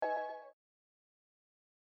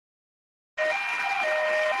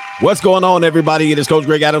What's going on, everybody? It is Coach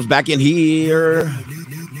Greg Adams back in here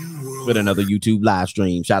with another YouTube live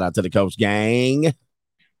stream. Shout out to the Coach Gang.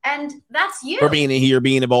 And that's you. For being in here,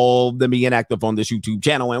 being involved, and being active on this YouTube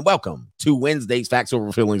channel. And welcome to Wednesday's Facts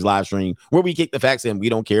Over Feelings live stream, where we kick the facts in. We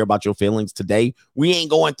don't care about your feelings today. We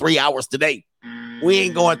ain't going 3 hours today.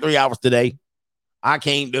 I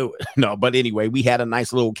can't do it. No, but anyway, we had a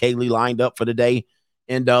nice little Kaylee lined up for the day.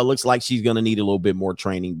 And looks like she's going to need a little bit more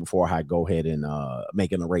training before I go ahead and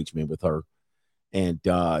make an arrangement with her. And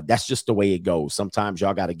that's just the way it goes. Sometimes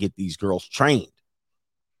y'all got to get these girls trained.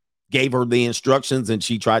 Gave her the instructions and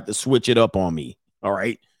she tried to switch it up on me. All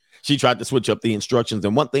right. She tried to switch up the instructions.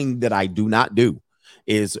 And one thing that I do not do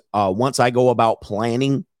is once I go about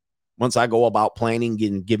planning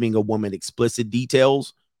and giving a woman explicit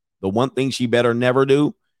details, the one thing she better never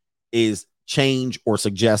do is change or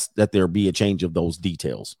suggest that there be a change of those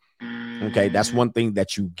details. Okay, that's one thing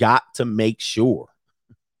that you got to make sure.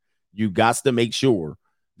 You got to make sure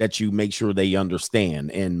that you make sure they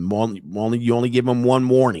understand. And you only give them one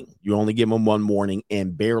warning. You only give them one warning,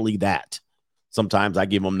 and barely that. Sometimes I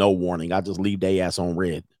give them no warning. I just leave their ass on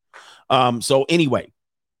red. So anyway,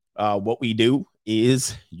 what we do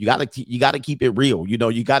is you gotta keep it real. You know,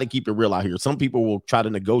 you got to keep it real out here. Some people will try to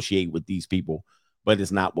negotiate with these people, but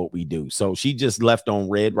it's not what we do. So she just left on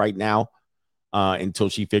red right now until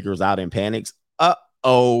she figures out and panics.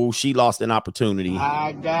 Uh-oh, she lost an opportunity.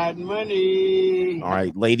 I got money. All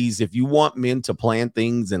right, ladies, if you want men to plan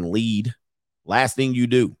things and lead, last thing you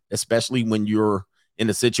do, especially when you're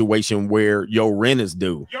in a situation where your rent is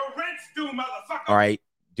due. Your rent's due, motherfucker. All right,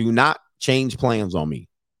 do not change plans on me.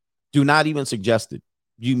 Do not even suggest it.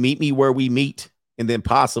 You meet me where we meet, and then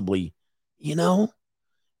possibly,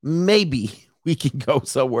 maybe we can go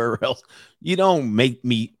somewhere else. You don't make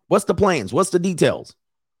me. What's the plans? What's the details?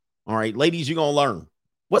 All right, ladies, you're going to learn.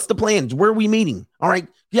 What's the plans? Where are we meeting? All right.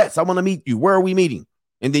 Yes, I want to meet you. Where are we meeting?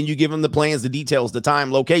 And then you give them the plans, the details, the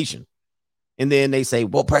time, location. And then they say,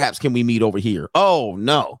 well, perhaps can we meet over here? Oh,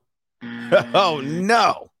 no. Oh,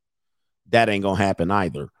 no. That ain't going to happen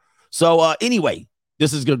either. So anyway,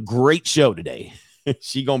 this is a great show today.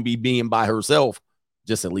 She going to be being by herself,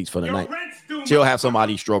 just at least for the night. She'll have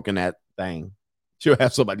somebody stroking that thing.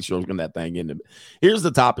 Here's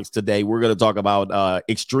the topics today. We're going to talk about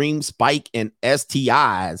extreme spike in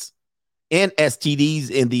STIs and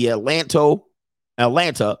STDs in the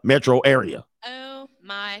Atlanta metro area. Oh,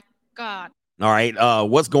 my God. All right.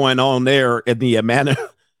 What's going on there in the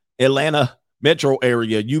Atlanta metro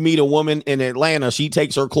area? You meet a woman in Atlanta, she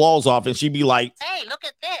takes her claws off and she be like, hey, look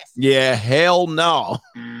at this. Yeah, hell no.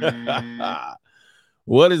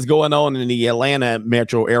 What is going on in the Atlanta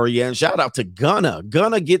metro area? And shout out to Gunna.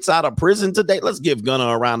 Gunna gets out of prison today. Let's give Gunna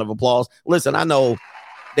a round of applause. Listen, I know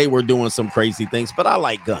they were doing some crazy things, but I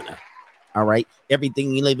like Gunna. All right.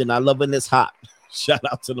 Everything you live in, I love when it's hot. Shout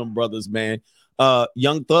out to them brothers, man.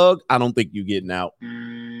 Young Thug, I don't think you getting out.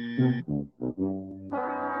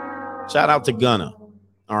 Shout out to Gunna.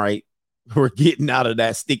 All right. We're getting out of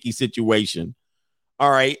that sticky situation.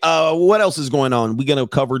 All right. What else is going on? We're going to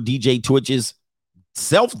cover DJ Twitch's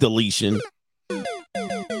self-deletion.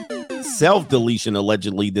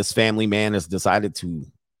 Allegedly, this family man has decided to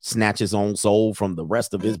snatch his own soul from the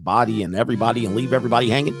rest of his body and everybody and leave everybody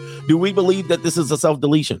hanging. Do we believe that this is a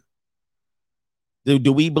self-deletion?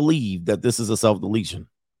 Do we believe that this is a self-deletion?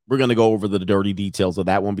 We're going to go over the dirty details of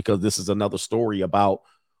that one because this is another story about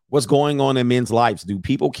what's going on in men's lives. Do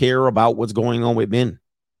people care about what's going on with men?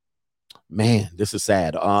 Man, this is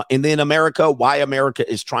sad. And then why America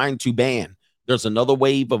is trying to ban. There's another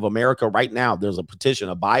wave of America right now. There's a petition,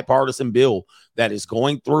 a bipartisan bill that is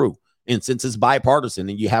going through. And since it's bipartisan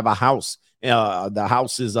and you have a house, the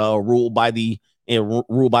house is ruled by the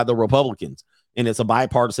Republicans. And it's a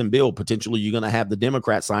bipartisan bill. Potentially, you're going to have the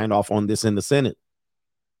Democrats signed off on this in the Senate.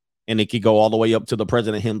 And it could go all the way up to the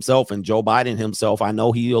president himself and Joe Biden himself. I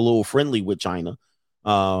know he's a little friendly with China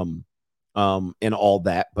and all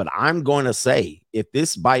that. But I'm going to say if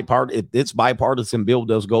this bipartisan bill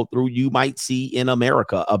does go through, you might see in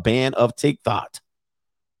America a ban of TikTok.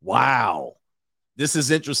 Wow. This is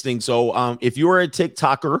interesting. So if you're a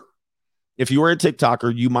TikToker,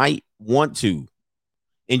 you might want to,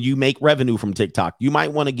 and you make revenue from TikTok, you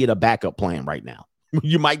might want to get a backup plan right now.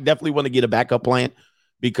 You might definitely want to get a backup plan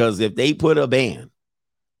because if they put a ban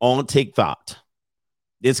on TikTok,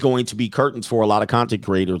 it's going to be curtains for a lot of content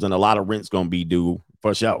creators and a lot of rent's going to be due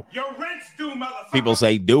for sure. Your rent's due, motherfucker. People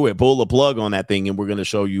say, do it, pull the plug on that thing. And we're going to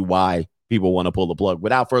show you why people want to pull the plug.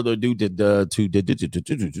 Without further ado,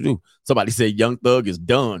 somebody said Young Thug is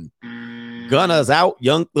done. Gunna's out.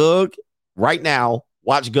 Young Thug right now.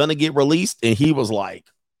 Watch Gunna get released. And he was like,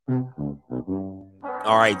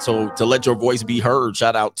 All right, so to let your voice be heard,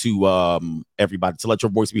 shout out to everybody. To let your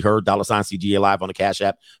voice be heard, $ CGA Live on the Cash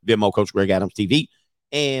App, Venmo, Coach Greg Adams TV,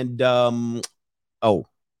 and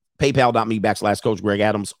PayPal.me/Coach Greg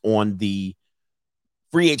Adams on the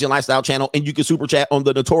Free Agent Lifestyle channel, and you can super chat on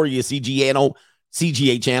the Notorious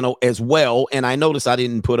CGA channel as well. And I noticed I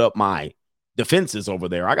didn't put up my defenses over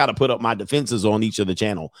there. I got to put up my defenses on each of the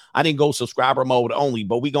channel. I didn't go subscriber mode only,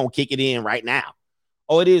 but we gonna kick it in right now.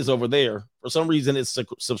 Oh, it is over there. For some reason, it's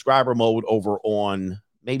subscriber mode over on,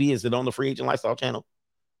 maybe is it on the Free Agent Lifestyle channel?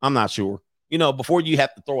 I'm not sure. You know, before you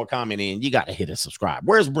have to throw a comment in, you got to hit a subscribe.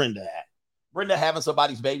 Where's Brenda at? Brenda having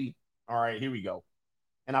somebody's baby? All right, here we go.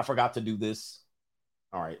 And I forgot to do this.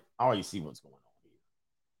 All right, I already see what's going on here.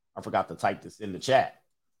 I forgot to type this in the chat.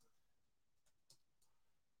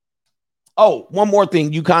 Oh, one more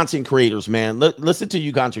thing, you content creators, man. Listen to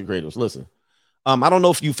you content creators. Listen. I don't know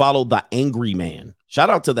if you follow the Angry Man. Shout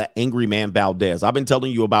out to the Angry Man Valdez. I've been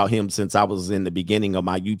telling you about him since I was in the beginning of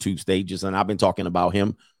my YouTube stages, and I've been talking about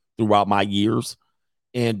him throughout my years.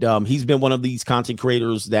 And he's been one of these content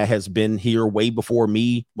creators that has been here way before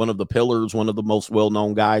me, one of the pillars, one of the most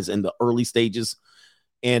well-known guys in the early stages.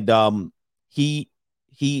 And he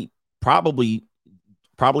probably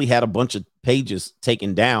had a bunch of pages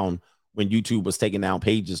taken down when YouTube was taking down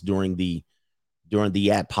pages during the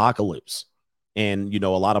apocalypse. And, you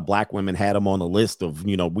know, a lot of black women had him on the list of,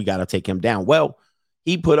 you know, we got to take him down. Well,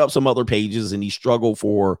 he put up some other pages and he struggled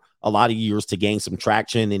for a lot of years to gain some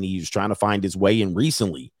traction, and he was trying to find his way. And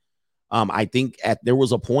recently, I think there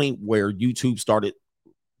was a point where YouTube started,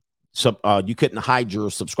 you couldn't hide your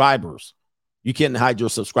subscribers. You couldn't hide your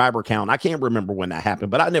subscriber count. I can't remember when that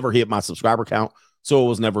happened, but I never hit my subscriber count, so it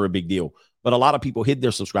was never a big deal. But a lot of people hid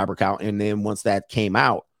their subscriber count, and then once that came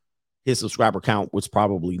out, his subscriber count was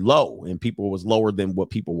probably low, and people was lower than what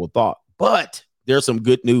people would thought. But there's some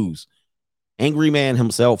good news. Angry Man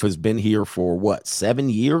himself has been here for what, 7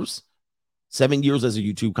 years? 7 years as a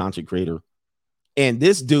YouTube content creator. And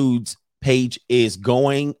this dude's page is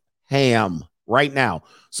going ham right now.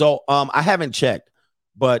 So I haven't checked,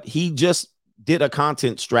 but he just did a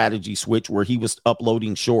content strategy switch where he was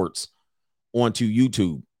uploading shorts onto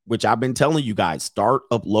YouTube, which I've been telling you guys, start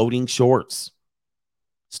uploading shorts.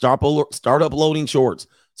 Start uploading shorts.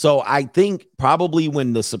 So I think probably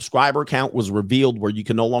when the subscriber count was revealed where you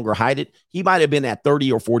can no longer hide it, he might have been at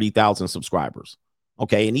 30 or 40,000 subscribers.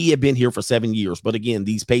 Okay. And he had been here for 7 years. But again,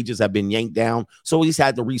 these pages have been yanked down, so he's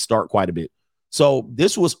had to restart quite a bit. So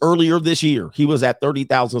this was earlier this year. He was at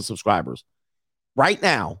 30,000 subscribers. Right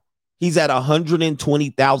now, he's at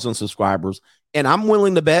 120,000 subscribers. And I'm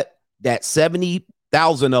willing to bet that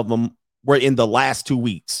 70,000 of them were in the last 2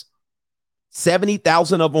 weeks.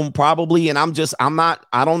 70,000 of them probably. And I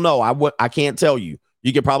don't know. I can't tell you.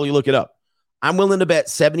 You could probably look it up. I'm willing to bet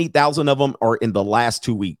 70,000 of them are in the last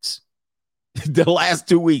 2 weeks. The last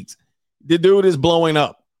 2 weeks. The dude is blowing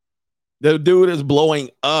up. The dude is blowing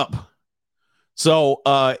up. So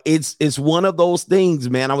it's one of those things,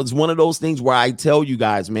 man. It's one of those things where I tell you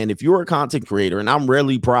guys, man, if you're a content creator, and I'm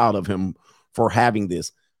really proud of him for having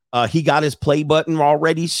this, he got his play button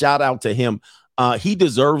already. Shout out to him. He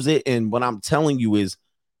deserves it. And what I'm telling you is,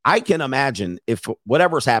 I can imagine if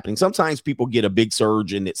whatever's happening, sometimes people get a big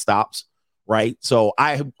surge and it stops, right? So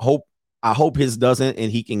I hope his doesn't,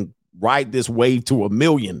 and he can ride this wave to 1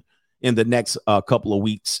 million in the next couple of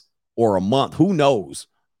weeks or a month. Who knows?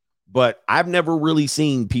 But I've never really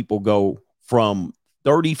seen people go from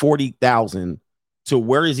 30, 40,000 to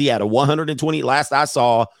where is he at? A 120. Last I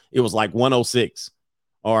saw, it was like 106.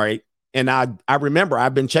 All right. And I remember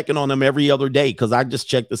I've been checking on him every other day because I just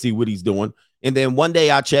checked to see what he's doing. And then one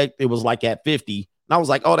day I checked, it was like at 50. And I was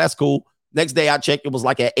like, oh, that's cool. Next day I checked, it was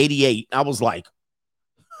like at 88. I was like,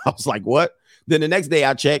 what? Then the next day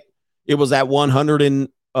I checked, it was at 100 and it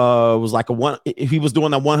was like he was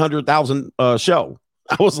doing a 100,000 show.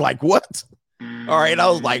 I was like, what? All right. I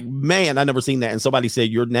was like, man, I never seen that. And somebody said,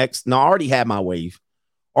 you're next. No, I already had my wave.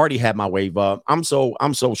 I'm so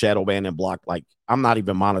shadow banned and blocked. Like, I'm not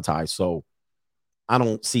even monetized. So I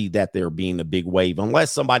don't see that there being a big wave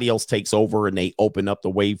unless somebody else takes over and they open up the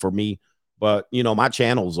wave for me. But, you know, my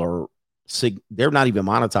channels they're not even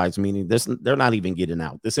monetized, meaning they're not even getting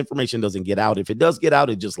out. This information doesn't get out. If it does get out,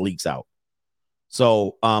 it just leaks out.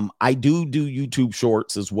 So I do YouTube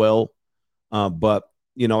shorts as well. But,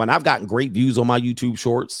 you know, and I've gotten great views on my YouTube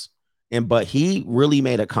shorts. But he really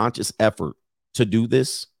made a conscious effort to do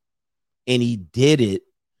this, and he did it,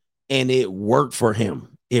 and it worked for him.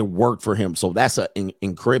 So that's an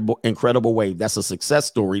incredible wave. That's a success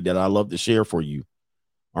story that I love to share for you.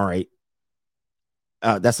 All right.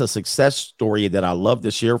 That's a success story that I love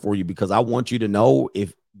to share for you because I want you to know,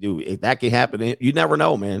 if dude, if that can happen, you never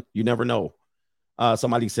know, man. You never know.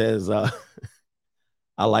 Somebody says, I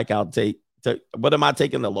like how what am I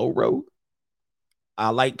taking the low road? I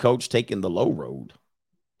like Coach taking the low road.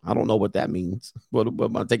 I don't know what that means. What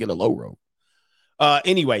am I taking the low road?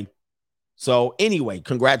 Anyway,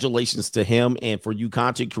 congratulations to him. And for you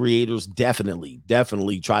content creators,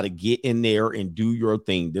 definitely try to get in there and do your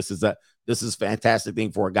thing. This is a fantastic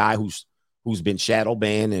thing for a guy who's been shadow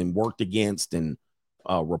banned and worked against and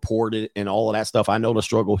reported and all of that stuff. I know the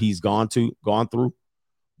struggle he's gone through,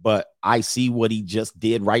 but I see what he just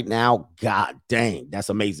did right now. God dang, that's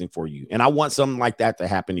amazing for you. And I want something like that to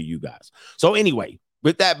happen to you guys. So anyway,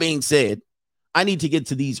 with that being said, I need to get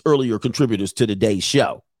to these earlier contributors to today's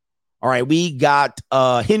show. All right, we got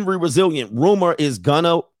Henry Resilient. Rumor is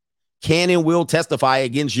can and will testify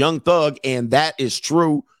against Young Thug, and that is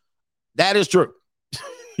true. That is true.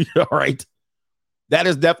 All right. That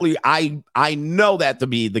is definitely, I know that to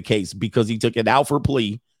be the case because he took it out for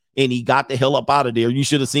plea and he got the hell up out of there. You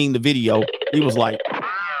should have seen the video. He was like,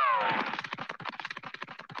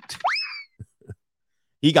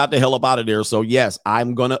 he got the hell up out of there. So yes,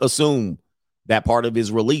 I'm going to assume that part of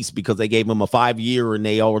his release, because they gave him a 5-year and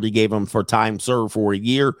they already gave him for time served for a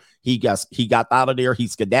year. He got out of there. He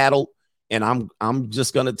skedaddled. And I'm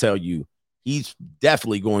just going to tell you, he's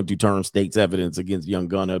definitely going to turn state's evidence against Young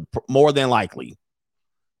Gunna, more than likely.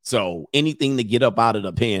 So anything to get up out of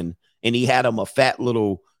the pen. And he had him a fat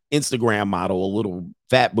little Instagram model, a little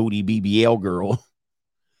fat booty BBL girl.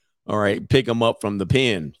 All right, pick him up from the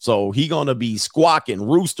pen. So he going to be squawking,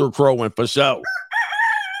 rooster crowing for show.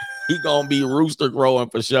 He going to be rooster crowing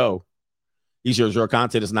for show. He says your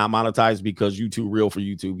content is not monetized because you too real for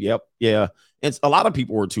YouTube. Yep. Yeah. It's a lot of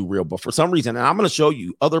people are too real, but for some reason, and I'm going to show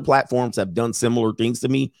you, other platforms have done similar things to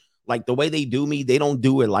me. Like the way they do me, they don't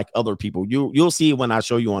do it like other people. You'll see it when I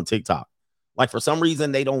show you on TikTok. Like for some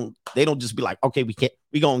reason, they don't just be like, okay,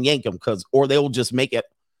 we gonna yank them or they'll just make it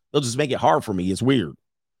hard for me. It's weird.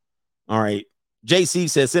 All right. JC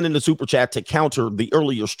says, send in the super chat to counter the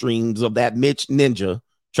earlier streams of that Mitch Ninja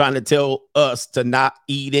trying to tell us to not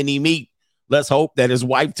eat any meat. Let's hope that his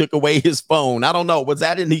wife took away his phone. I don't know. Was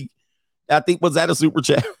that was that a super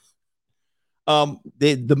chat?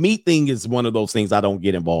 The meat thing is one of those things I don't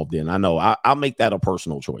get involved in. I know I'll make that a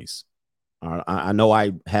personal choice. I know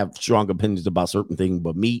I have strong opinions about certain things,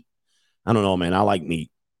 but meat, I don't know, man. I like meat.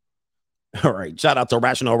 All right. Shout out to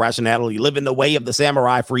Rational Rationality, living the way of the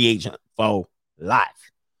samurai free agent for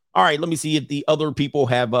life. All right. Let me see if the other people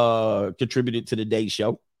have contributed to today's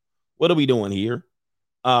show. What are we doing here?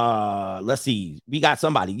 Let's see. We got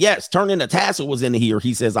somebody. Yes, Turning the Tassel was in here.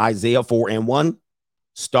 He says Isaiah 4:1.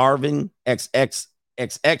 Starving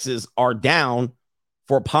XXXs are down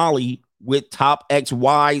for poly with top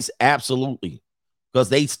XYs. Absolutely. Because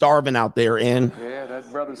they starving out there. And Yeah,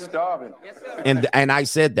 that brother's starving. and I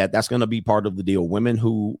said that's going to be part of the deal. Women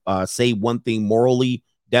who say one thing morally,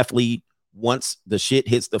 definitely once the shit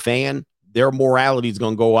hits the fan, their morality is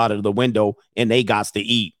going to go out of the window and they got to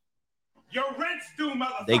eat. Your rent's due,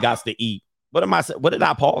 motherfucker. They got to eat. What did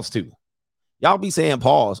I pause to? Y'all be saying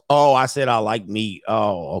pause. Oh, I said I like meat.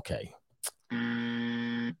 Oh, okay.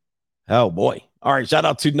 Oh, boy. All right. Shout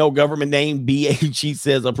out to No Government Name. BHE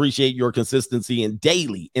says, appreciate your consistency and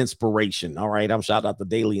daily inspiration. All right. I'm shout out to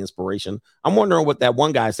daily inspiration. I'm wondering what that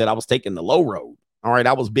one guy said. I was taking the low road. All right.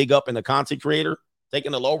 I was big up in the content creator,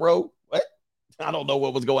 taking the low road. What? I don't know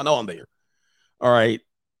what was going on there. All right.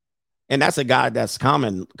 And that's a guy that's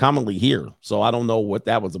commonly here. So I don't know what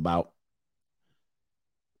that was about.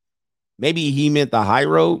 Maybe he meant the high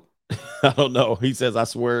road. I don't know. He says, I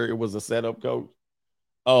swear it was a setup, coach.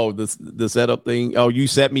 Oh, the setup thing. Oh, you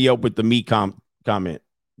set me up with the meat comment.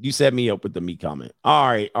 You set me up with the meat comment. All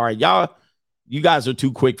right. Y'all, you guys are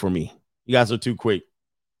too quick for me. You guys are too quick.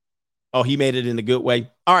 Oh, he made it in a good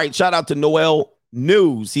way. All right. Shout out to Noel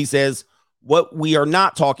News. He says, what we are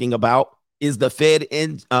not talking about is the Fed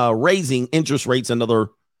raising interest rates another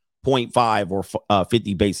 0.5 or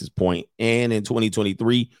 50 basis point. And in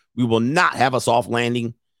 2023, we will not have a soft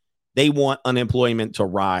landing. They want unemployment to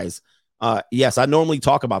rise. Yes, I normally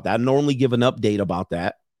talk about that. I normally give an update about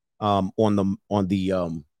that on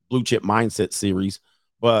the Blue Chip Mindset series.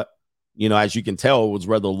 But, as you can tell, it was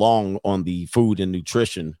rather long on the food and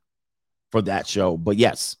nutrition for that show. But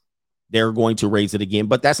yes, they're going to raise it again.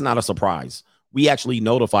 But that's not a surprise. We actually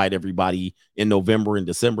notified everybody in November and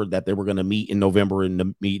December that they were going to meet in November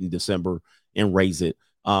and meet in December and raise it.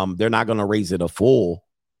 They're not going to raise it a full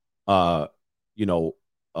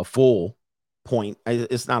point.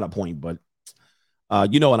 It's not a point, but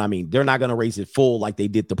You know what I mean? They're not going to raise it full like they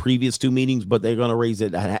did the previous two meetings, but they're going to raise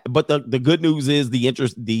it. But the good news is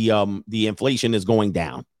the inflation is going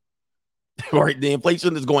down. Right? The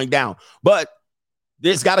inflation is going down, but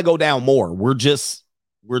it's got to go down more. We're just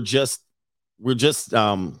at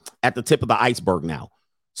the tip of the iceberg now.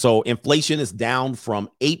 So inflation is down from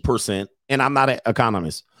 8%, and I'm not an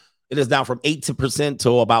economist. It is down from 8%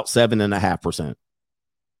 to about 7.5%,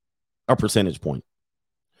 a percentage point.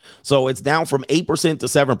 So it's down from 8% to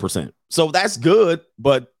 7%. So that's good,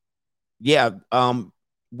 but yeah,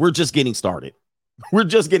 we're just getting started. We're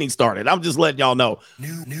just getting started. I'm just letting y'all know.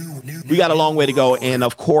 We got a long way to go. And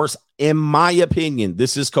of course, in my opinion,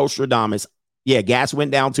 this is Coach Stradamus. Yeah, gas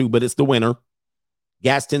went down too, but it's the winter.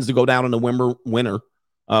 Gas tends to go down in the winter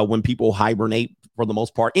when people hibernate for the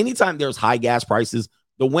most part. Anytime there's high gas prices,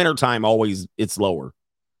 the winter time always it's lower.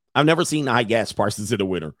 I've never seen high gas prices in the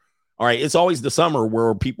winter. All right, it's always the summer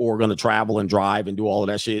where people are going to travel and drive and do all of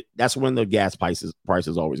that shit. That's when the gas prices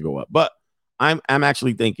always go up. But I'm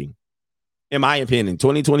actually thinking, in my opinion,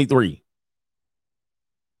 2023,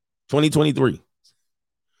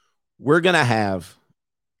 we're going to have,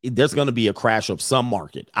 there's going to be a crash of some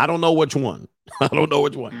market. I don't know which one.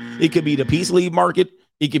 It could be the peace leave market.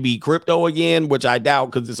 It could be crypto again, which I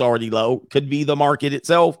doubt because it's already low. Could be the market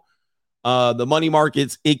itself. The money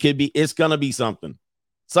markets. It's going to be something.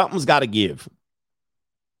 Something's got to give.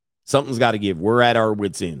 We're at our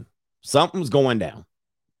wits' end. Something's going down.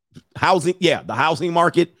 Housing. Yeah. The housing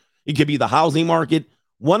market. It could be the housing market.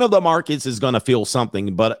 One of the markets is going to feel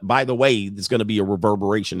something, but by the way, there's going to be a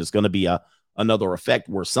reverberation. It's going to be another effect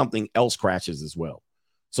where something else crashes as well.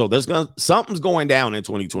 So something's going down in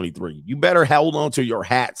 2023. You better hold on to your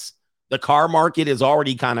hats. The car market is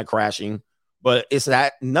already kind of crashing, but it's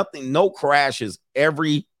that no crashes.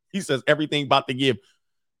 He says everything about to give.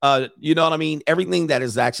 You know what I mean? Everything that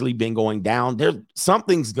has actually been going down,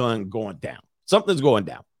 something's going down. Something's going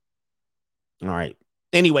down. All right.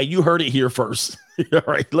 Anyway, you heard it here first. All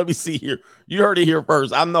right, let me see here. You heard it here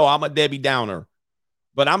first. I know I'm a Debbie Downer,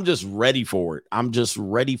 but I'm just ready for it. I'm just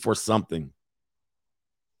ready for something.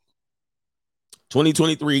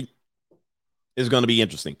 2023 is going to be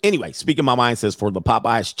interesting. Anyway, speaking my mind says for the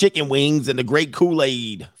Popeyes chicken wings and the great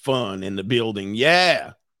Kool-Aid fun in the building.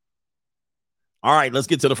 Yeah. All right, let's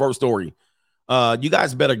get to the first story. You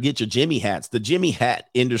guys better get your Jimmy hats. The Jimmy hat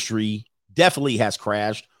industry definitely has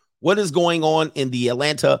crashed. What is going on in the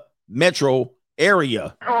Atlanta metro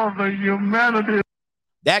area? Oh, the humanity.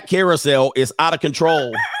 That carousel is out of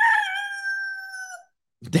control.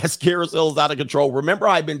 That carousel is out of control. Remember,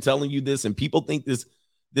 I've been telling you this, and people think this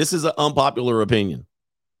is an unpopular opinion.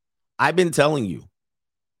 I've been telling you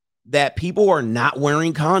that people are not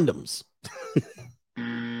wearing condoms.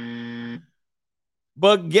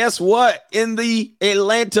 But guess what? In the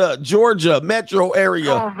Atlanta, Georgia metro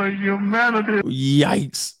area. Oh, the humanity.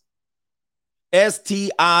 Yikes.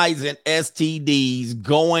 STIs and STDs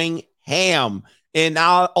going ham. And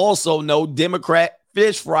I also know Democrat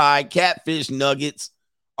fish fry catfish nuggets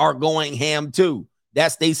are going ham too.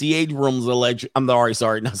 That's Stacey Abrams election. I'm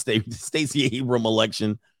sorry, not Stacey Abrams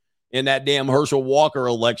election. And that damn Herschel Walker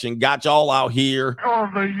election got y'all out here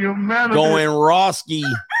going Roski.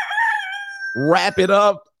 Wrap it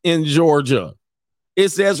up in Georgia. It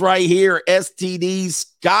says right here, STDs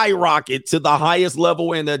skyrocket to the highest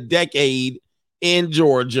level in a decade in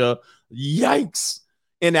Georgia. Yikes.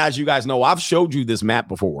 And as you guys know, I've showed you this map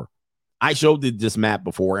before. And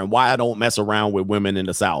why I don't mess around with women in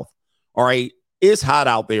the South. All right. It's hot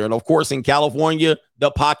out there. And of course, in California,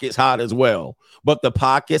 the pocket's hot as well. But the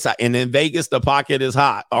pocket's hot. And in Vegas, the pocket is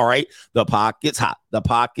hot. All right. The pocket's hot. The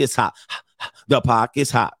pocket's hot. The pocket's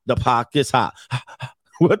hot. The pocket's hot.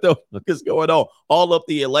 What the fuck is going on? All up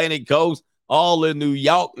the Atlantic coast, all in New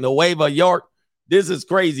York, Nueva York. This is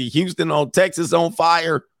crazy. Houston on Texas on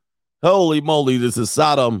fire. Holy moly, this is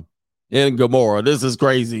Sodom and Gomorrah. This is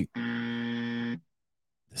crazy.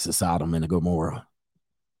 This is Sodom and Gomorrah.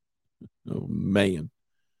 Oh, man.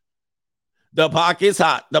 The pocket's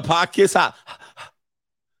hot. The pocket's hot.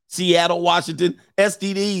 Seattle, Washington,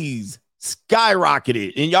 STDs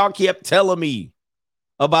skyrocketed. And y'all kept telling me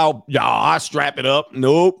about, I strap it up.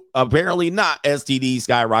 Nope. Apparently not. STDs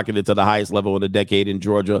skyrocketed to the highest level in a decade in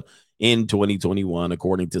Georgia in 2021,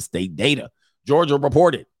 according to state data. Georgia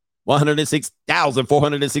reported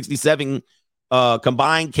 106,467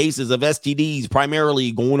 combined cases of STDs,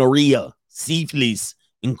 primarily gonorrhea, syphilis,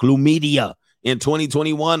 and chlamydia in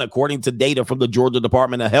 2021, according to data from the Georgia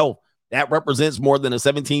Department of Health. That represents more than a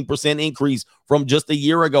 17% increase from just a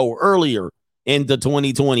year ago, earlier into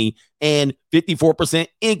 2020, and 54%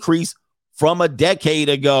 increase from a decade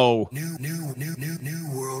ago. New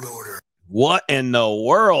world order. What in the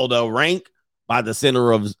world? A rank by the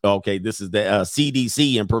Center of, okay, this is the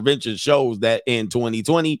CDC and prevention shows that in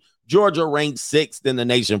 2020, Georgia ranked 6th in the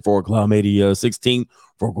nation for chlamydia, 16th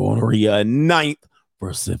for gonorrhea, and 9th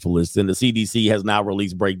for syphilis. And the CDC has now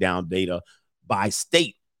released breakdown data by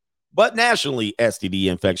state. But nationally, STD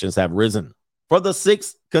infections have risen for the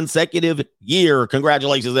 6th consecutive year.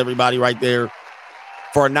 Congratulations, everybody, right there,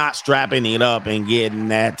 for not strapping it up and getting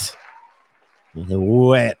that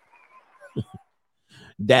wet.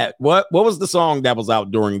 That what was the song that was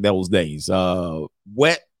out during those days?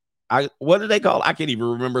 Wet. What did they call it? I can't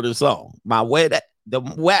even remember the song. The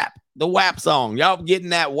WAP song. Y'all getting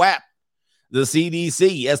that WAP. The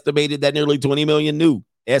CDC estimated that nearly 20 million new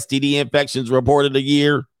STD infections reported a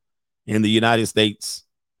year in the United States.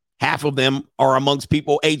 Half of them are amongst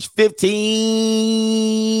people aged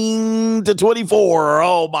 15 to 24.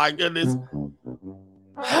 Oh my goodness.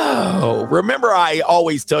 Oh, remember, I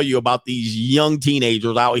always tell you about these young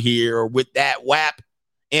teenagers out here with that WAP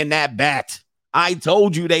and that bat. I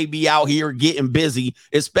told you they'd be out here getting busy,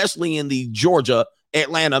 especially in the Georgia,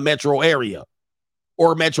 Atlanta metro area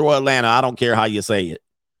or metro Atlanta. I don't care how you say it.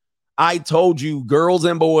 I told you girls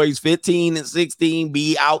and boys 15 and 16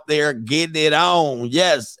 be out there getting it on.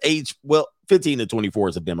 Yes, 15 to 24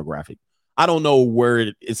 is a demographic. I don't know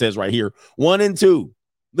where it says right here. 1 and 2.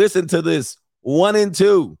 Listen to this. 1 and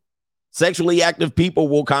 2 sexually active people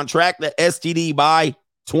will contract the STD by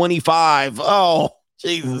 25. Oh,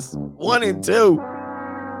 Jesus. 1 and 2.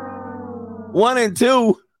 1 and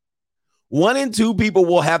 2. 1 and 2 people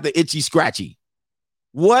will have the itchy scratchy.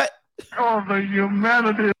 What? Oh, the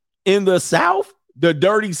humanity. In the South, the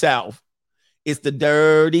dirty South. It's the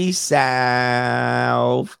dirty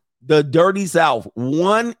South. The dirty South.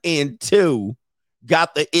 1 and 2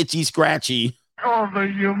 got the itchy scratchy. Oh, the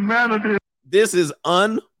humanity. This is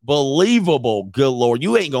unbelievable. Good Lord.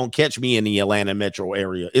 You ain't going to catch me in the Atlanta metro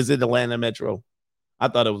area. Is it Atlanta metro? I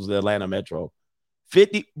thought it was the Atlanta metro.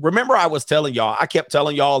 50. Remember, I was telling y'all, I kept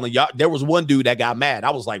telling y'all, and y'all, there was one dude that got mad.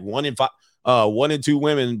 I was like 1 in 5, 1 in 2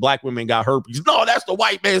 women, black women got herpes. No, that's the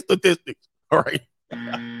white man statistics. All right.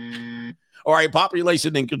 All right.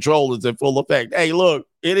 Population and control is in full effect. Hey, look,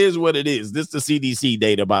 it is what it is. This is the CDC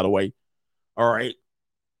data, by the way. All right.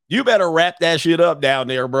 You better wrap that shit up down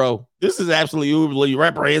there, bro. This is absolutely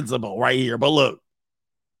reprehensible right here. But look,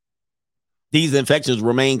 these infections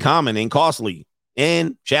remain common and costly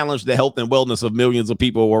and challenge the health and wellness of millions of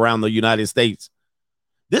people around the United States.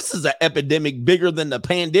 This is an epidemic bigger than the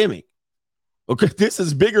pandemic. Okay, this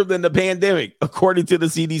is bigger than the pandemic, according to the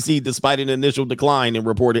CDC, despite an initial decline in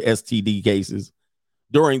reported STD cases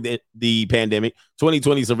during the pandemic.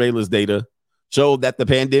 2020 surveillance data showed that the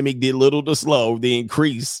pandemic did little to slow the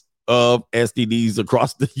increase of STDs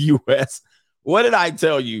across the U.S. What did I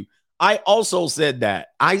tell you? I also said that.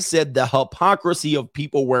 I said the hypocrisy of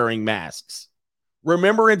people wearing masks.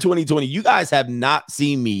 Remember in 2020, you guys have not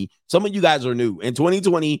seen me. Some of you guys are new. In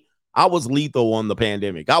 2020, I was lethal on the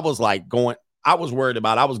pandemic. I was worried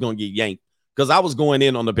about I was going to get yanked because I was going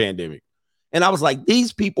in on the pandemic. And I was like,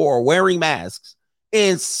 these people are wearing masks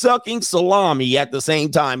and sucking salami at the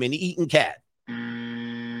same time and eating cat.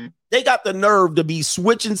 They got the nerve to be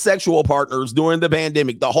switching sexual partners during the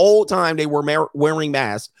pandemic. The whole time they were wearing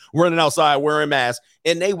masks, running outside wearing masks,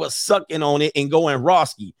 and they was sucking on it and going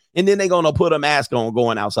Roski. And then they're going to put a mask on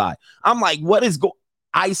going outside. I'm like, what is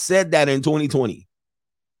I said that in 2020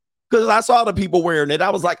 because I saw the people wearing it.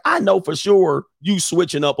 I was like, I know for sure you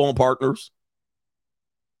switching up on partners.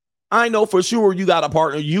 I know for sure you got a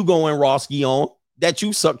partner you going Roski on, that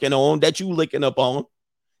you sucking on, that you licking up on.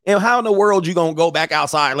 And how in the world you going to go back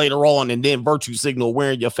outside later on and then virtue signal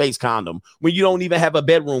wearing your face condom when you don't even have a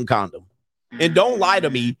bedroom condom? And don't lie to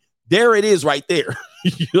me. There it is right there.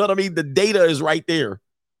 You know what I mean? The data is right there.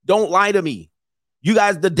 Don't lie to me. You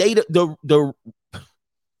guys, the data, the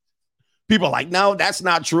people are like, no, that's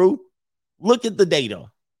not true. Look at the data.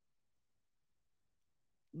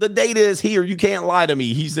 The data is here. You can't lie to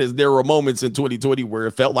me. He says there were moments in 2020 where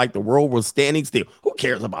it felt like the world was standing still. Who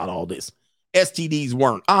cares about all this? STDs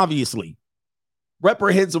weren't, obviously.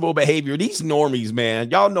 Reprehensible behavior. These normies,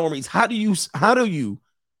 man. Y'all normies, how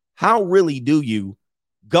really do you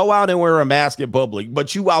go out and wear a mask in public,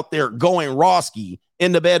 but you out there going Roski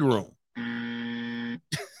in the bedroom?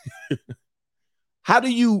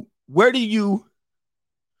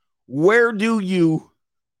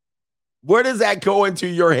 Where does that go into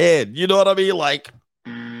your head? You know what I mean? Like,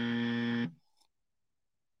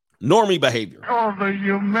 normie behavior. Oh, the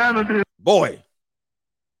humanity. Boy,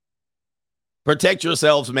 protect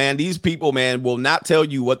yourselves, man. These people, man, will not tell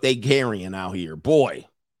you what they carrying out here. Boy.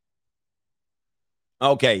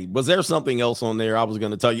 Okay, was there something else on there I was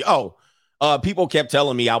going to tell you? Oh, People kept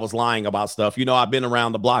telling me I was lying about stuff. You know, I've been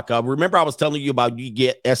around the block. Remember I was telling you about you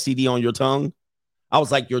get STD on your tongue? I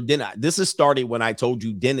was like, your dentist. This is started when I told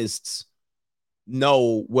you dentists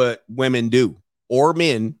know what women do or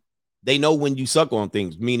men. They know when you suck on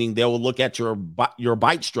things, meaning they will look at your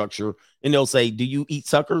bite structure and they'll say, do you eat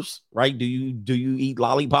suckers? Right? Do you eat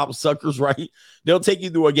lollipop suckers? Right? They'll take you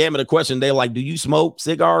through a gamut of questions. They're like, do you smoke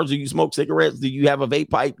cigars? Do you smoke cigarettes? Do you have a vape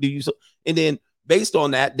pipe? And then based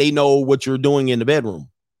on that, they know what you're doing in the bedroom.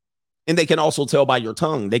 And they can also tell by your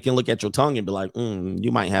tongue. They can look at your tongue and be like,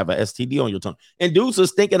 you might have a STD on your tongue. And dudes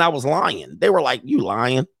was thinking I was lying. They were like, you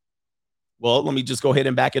lying? Well, let me just go ahead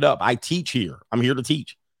and back it up. I teach here. I'm here to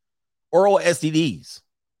teach. Oral STDs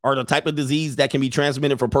are the type of disease that can be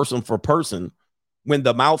transmitted from person for person when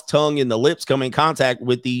the mouth, tongue, and the lips come in contact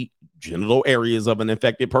with the genital areas of an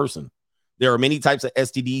infected person. There are many types of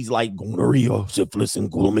STDs like gonorrhea, syphilis,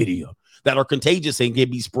 and chlamydia that are contagious and can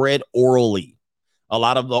be spread orally. A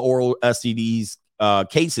lot of the oral STDs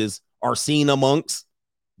cases are seen amongst,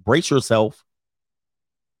 brace yourself,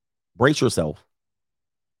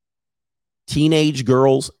 teenage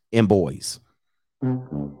girls and boys.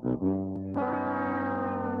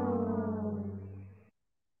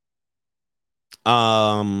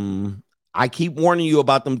 I keep warning you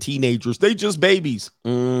about them teenagers. They just babies.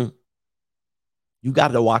 You got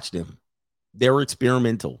to watch them. They're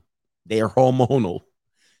experimental. They are hormonal.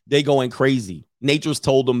 They going crazy. Nature's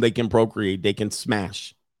told them they can procreate. They can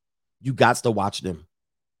smash. You got to watch them.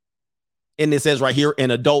 And it says right here in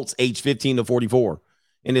adults age 15 to 44.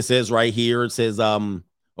 And it says right here, it says,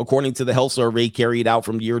 according to the health survey carried out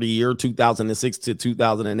from year to year, 2006 to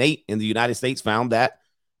 2008 in the United States, found that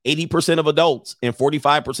 80% of adults and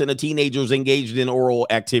 45% of teenagers engaged in oral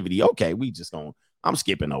activity. Okay, I'm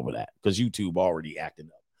skipping over that because YouTube already acting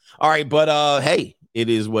up. All right, but hey, it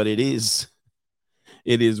is what it is.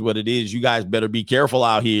 It is what it is. You guys better be careful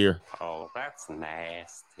out here. Oh, that's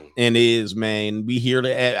nasty. And it is, man.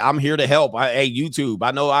 I'm here to help. Hey, YouTube.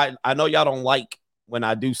 I know y'all don't like when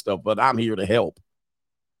I do stuff, but I'm here to help.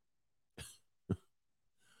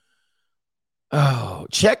 Oh,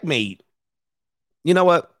 checkmate. You know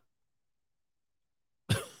what?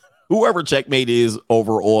 Whoever checkmate is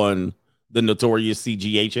over on the Notorious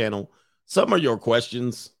CGA channel, some of your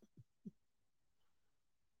questions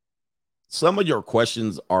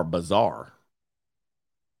are bizarre,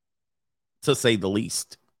 to say the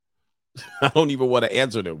least. I don't even want to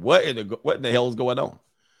answer them. What in the hell is going on?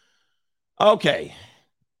 Okay.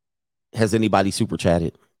 Has anybody super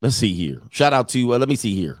chatted? Let's see here. Shout out to, let me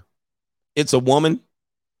see here. It's a woman.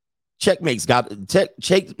 Checkmate's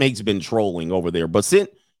been trolling over there, but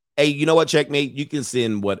hey, you know what, Checkmate? You can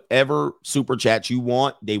send whatever super chat you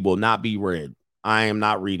want. They will not be read. I am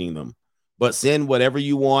not reading them, but send whatever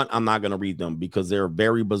you want. I'm not going to read them because they're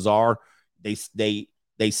very bizarre. They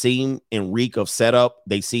seem in reek of setup.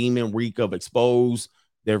 They seem in reek of expose.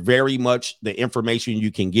 They're very much the information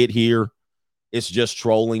you can get here. It's just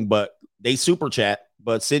trolling, but they super chat,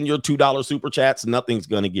 but send your $2 super chats. Nothing's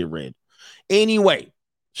going to get read. Anyway,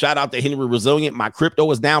 shout out to Henry Resilient. My crypto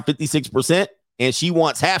is down 56%, and she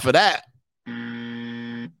wants half of that.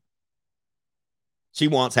 She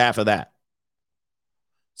wants half of that.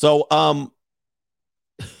 So,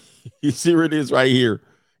 you see where it is right here.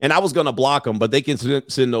 And I was going to block them, but they can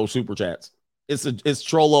send those super chats. It's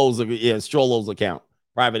Trollo's account,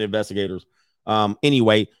 private investigators.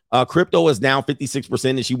 Anyway, crypto is down 56%,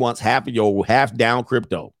 and she wants half of your half down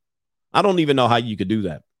crypto. I don't even know how you could do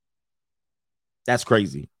that. That's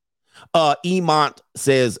crazy. Emont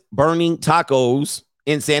says burning tacos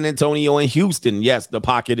in San Antonio and Houston. Yes, the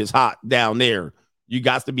pocket is hot down there. You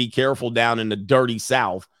got to be careful down in the dirty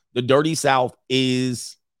South. The dirty South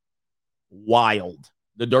is wild.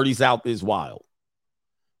 The dirty South is wild.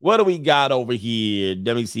 What do we got over here?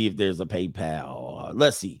 Let me see if there's a PayPal.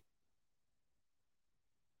 Let's see.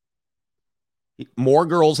 More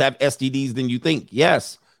girls have STDs than you think.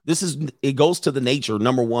 Yes. It goes to the nature.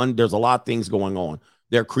 Number one, there's a lot of things going on.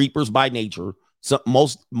 They're creepers by nature. So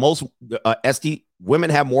most women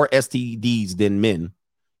have more STDs than men.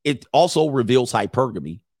 It also reveals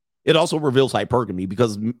hypergamy.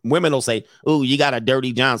 Because women will say, "Oh, you got a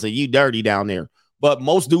dirty Johnson. You dirty down there." But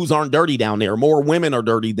most dudes aren't dirty down there. More women are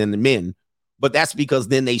dirty than the men. But that's because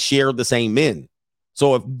then they share the same men.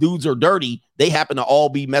 So if dudes are dirty, they happen to all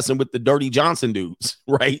be messing with the dirty Johnson dudes,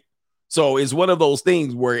 right? So it's one of those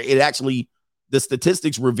things where it actually, the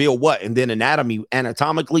statistics reveal what, and then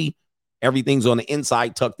anatomically, everything's on the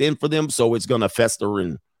inside tucked in for them. So it's going to fester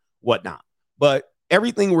and whatnot. But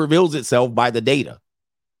everything reveals itself by the data.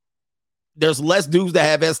 There's less dudes that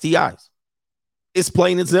have STIs. It's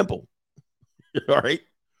plain and simple. All right.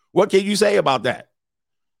 What can you say about that?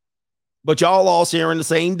 But y'all all sharing the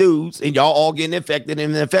same dudes, and y'all all getting infected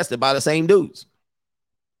and infested by the same dudes.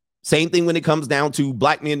 Same thing when it comes down to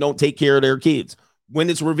black men don't take care of their kids. When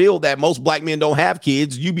it's revealed that most black men don't have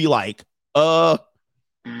kids, you be like, what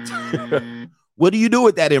do you do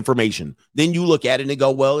with that information? Then you look at it and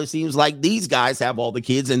go, well, it seems like these guys have all the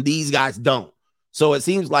kids and these guys don't. So it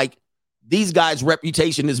seems like these guys'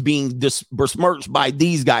 reputation is being besmirched by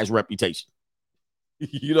these guys' reputation.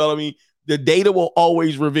 You know what I mean? The data will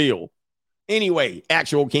always reveal. Anyway,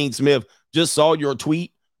 actual King Smith, just saw your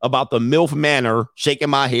tweet about the MILF Manor, shaking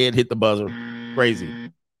my head, hit the buzzer.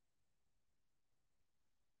 Crazy.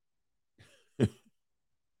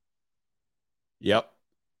 Yep.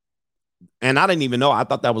 And I didn't even know. I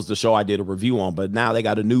thought that was the show I did a review on, but now they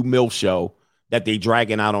got a new MILF show that they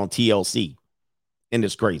dragging out on TLC. And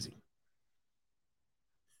it's crazy.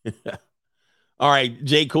 All right.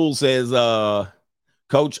 J. Cool says,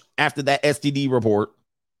 Coach, after that STD report,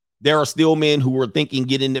 there are still men who are thinking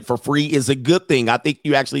getting it for free is a good thing. I think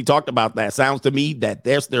you actually talked about that. Sounds to me that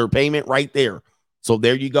there's their payment right there. So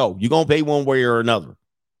there you go. You're going to pay one way or another.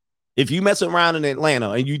 If you messing around in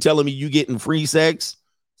Atlanta and you telling me you getting free sex,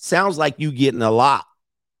 sounds like you getting a lot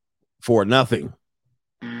for nothing.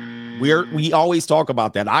 We always talk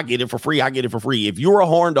about that. I get it for free. I get it for free. If you're a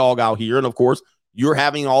horn dog out here, and of course you're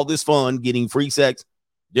having all this fun getting free sex,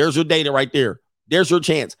 there's your data right there. There's your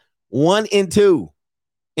chance. 1 in 2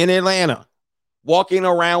 in Atlanta walking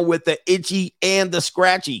around with the itchy and the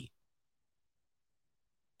scratchy.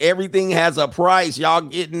 Everything has a price. Y'all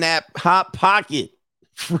getting that hot pocket.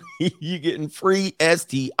 Free, you getting free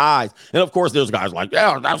STIs. And of course, there's guys like,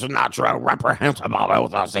 yeah, that's not true. Reprehensible. It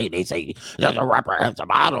was a CDC. That's a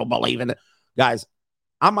reprehensible. I don't believe in it. Guys,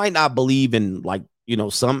 I might not believe in, like, you know,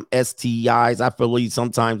 some STIs. I believe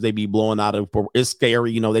sometimes they be blowing out of, it's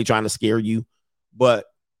scary. You know, they trying to scare you. But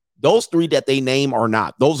those 3 that they name are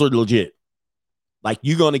not. Those are legit. Like,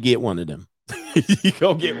 you're going to get one of them. You're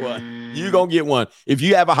going to get one. You're going to get one. If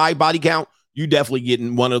you have a high body count, you definitely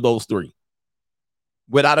getting one of those 3.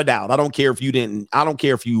 Without a doubt. I don't care if you didn't. I don't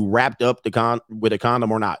care if you wrapped up with a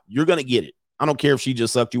condom or not. You're going to get it. I don't care if she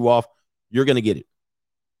just sucked you off. You're going to get it.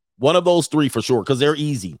 One of those 3 for sure, because they're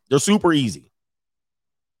easy. They're super easy.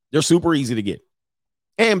 They're super easy to get.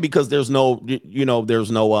 And because there's no, you know,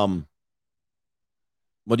 there's no,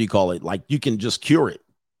 what do you call it? Like, you can just cure it.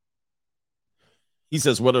 He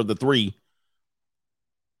says, what are the 3?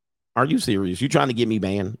 Are you serious? You trying to get me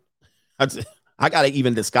banned? I got to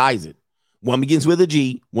even disguise it. One begins with a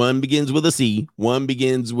G, one begins with a C, one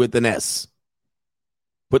begins with an S.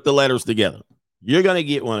 Put the letters together. You're going to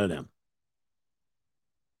get one of them.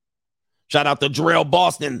 Shout out to Jarrell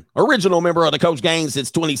Boston, original member of the Coach Gang since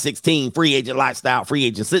 2016. Free agent lifestyle, free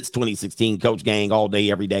agent since 2016. Coach Gang all day,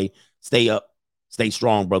 every day. Stay up. Stay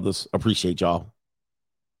strong, brothers. Appreciate y'all.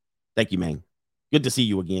 Thank you, man. Good to see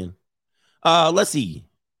you again. Let's see.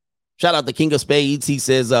 Shout out to King of Spades. He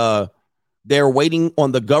says, they're waiting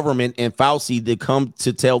on the government and Fauci to come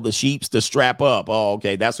to tell the sheeps to strap up. Oh,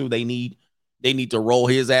 okay. That's who they need. They need to roll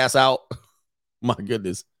his ass out. My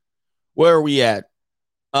goodness. Where are we at?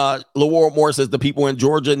 LaWar Moore says the people in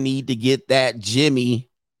Georgia need to get that Jimmy,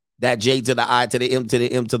 that J to the I to the M to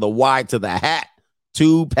the M to the Y to the hat.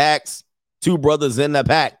 2 packs, 2 brothers in the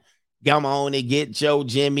pack. Come on and get your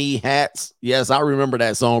Jimmy hats. Yes, I remember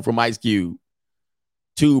that song from Ice Cube.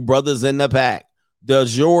 2 brothers in the pack. De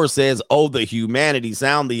Jour says, oh, the humanity,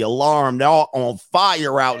 sound the alarm. Y'all on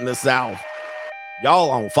fire out in the South.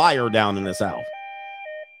 Y'all on fire down in the South.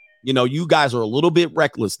 You know, you guys are a little bit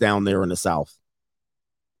reckless down there in the South.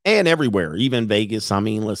 And everywhere, even Vegas. I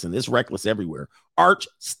mean, listen, it's reckless everywhere. Arch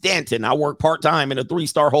Stanton, I work part-time in a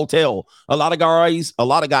 3-star hotel. A lot of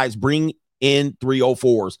guys bring in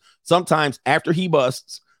 304s. Sometimes after he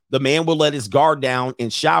busts, the man will let his guard down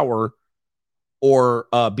and shower or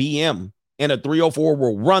BM. And a 304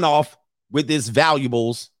 will run off with his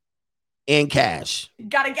valuables and cash.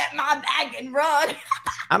 Gotta get my bag and run.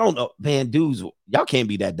 I don't know, man, dudes, y'all can't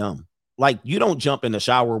be that dumb. Like, you don't jump in the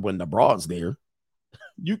shower when the broad's there.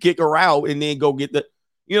 You kick her out and then go get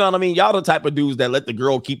you know what I mean? Y'all the type of dudes that let the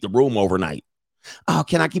girl keep the room overnight. Oh,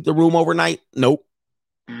 can I keep the room overnight? Nope.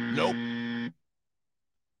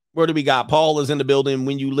 Where do we got? Paul is in the building.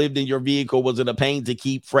 When you lived in your vehicle, was it a pain to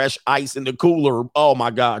keep fresh ice in the cooler? Oh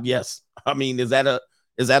my God, yes. I mean, is that a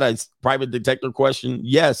private detector question?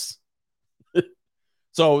 Yes.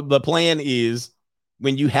 So the plan is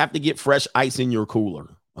when you have to get fresh ice in your cooler.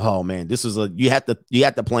 Oh man, you have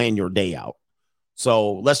to plan your day out.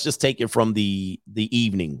 So let's just take it from the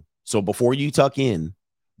evening. So before you tuck in,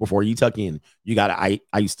 you got to,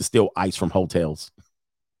 I used to steal ice from hotels.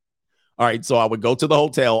 All right. So I would go to the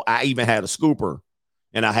hotel. I even had a scooper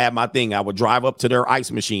and I had my thing. I would drive up to their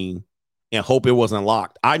ice machine and hope it wasn't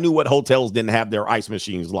locked. I knew what hotels didn't have their ice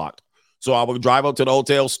machines locked. So I would drive up to the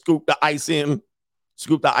hotel, scoop the ice in,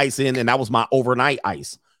 and that was my overnight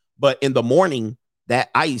ice. But in the morning,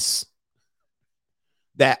 that ice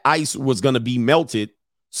was going to be melted.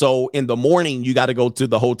 So in the morning, you got to go to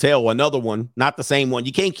the hotel, another one, not the same one.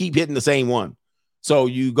 You can't keep hitting the same one. So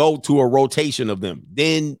you go to a rotation of them.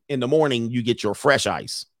 Then in the morning, you get your fresh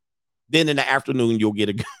ice. Then in the afternoon, you'll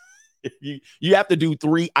get you have to do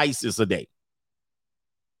 3 ices a day.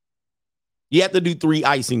 You have to do 3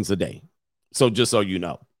 icings a day. So just so you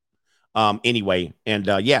know. Anyway, and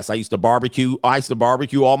yes, I used to barbecue. I used to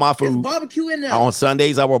barbecue all my food. There's barbecue in there. On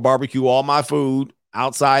Sundays, I would barbecue all my food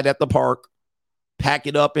outside at the park, pack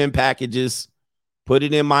it up in packages, put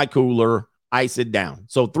it in my cooler, ice it down.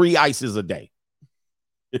 So 3 ices a day.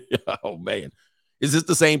 Oh, man. Is this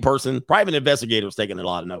the same person? Private investigators taking a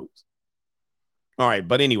lot of notes. All right.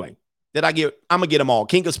 But anyway, I'm going to get them all.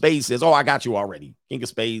 King of Spades says, oh, I got you already. King of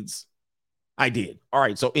Spades. I did. All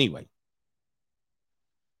right. So anyway,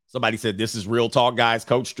 somebody said, this is real talk, guys.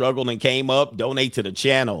 Coach struggled and came up. Donate to the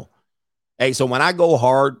channel. Hey, so when I go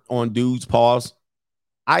hard on dudes, pause,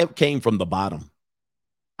 I came from the bottom.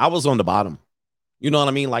 I was on the bottom. You know what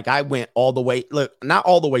I mean? Like I went all the way. Look, not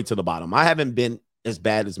all the way to the bottom. I haven't been as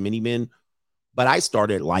bad as many men, but I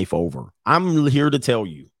started life over. I'm here to tell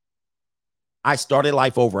you. I started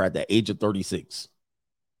life over at the age of 36.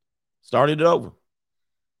 Started it over.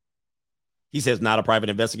 He says, not a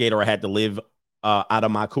private investigator. I had to live out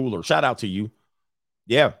of my cooler. Shout out to you.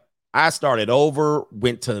 Yeah. I started over,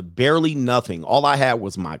 went to barely nothing. All I had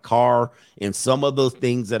was my car and some of the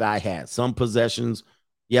things that I had, some possessions.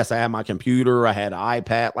 Yes, I had my computer. I had an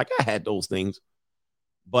iPad. Like I had those things.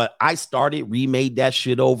 But I remade that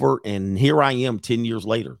shit over. And here I am 10 years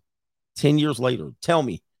later. 10 years later. Tell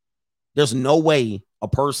me, there's no way a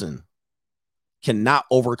person cannot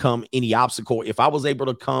overcome any obstacle. If I was able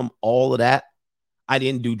to come all of that, I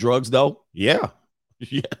didn't do drugs though. Yeah.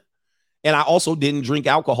 Yeah. And I also didn't drink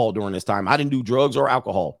alcohol during this time. I didn't do drugs or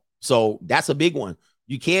alcohol. So that's a big one.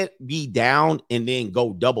 You can't be down and then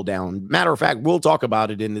go double down. Matter of fact, we'll talk about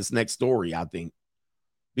it in this next story, I think.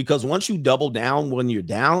 Because once you double down when you're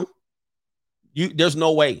down, there's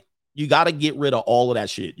no way. You got to get rid of all of that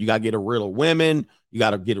shit. You got to get rid of women. You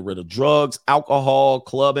got to get rid of drugs, alcohol,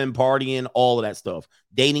 clubbing, partying, all of that stuff.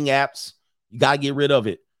 Dating apps. You got to get rid of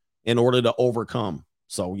it in order to overcome.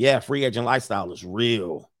 So, yeah, free agent lifestyle is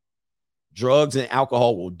real. Drugs and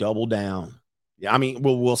alcohol will double down. Yeah, I mean,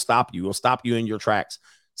 we'll stop you. We'll stop you in your tracks.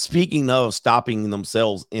 Speaking of stopping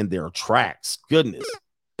themselves in their tracks, goodness.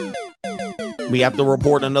 We have to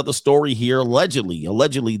report another story here.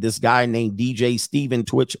 Allegedly, this guy named DJ Steven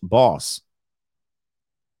Twitch Boss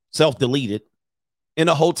self-deleted in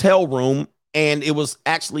a hotel room, and it was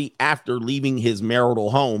actually after leaving his marital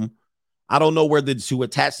home. I don't know whether to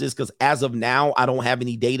attach this because as of now, I don't have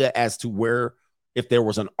any data as to where, if there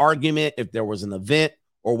was an argument, if there was an event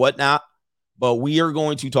or whatnot, but we are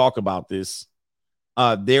going to talk about this.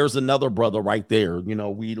 There's another brother right there. You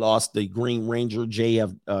know, we lost the Green Ranger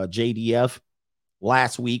JDF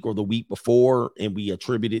last week or the week before, and we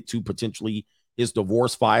attribute it to potentially his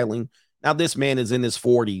divorce filing. Now, this man is in his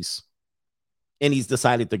 40s, and he's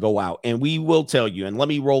decided to go out. And we will tell you, and let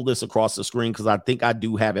me roll this across the screen because I think I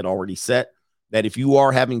do have it already set, that if you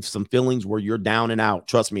are having some feelings where you're down and out,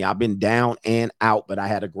 trust me, I've been down and out, but I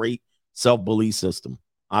had a great self-belief system.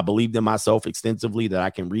 I believed in myself extensively that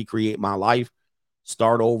I can recreate my life,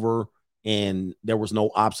 start over, and there was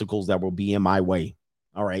no obstacles that will be in my way.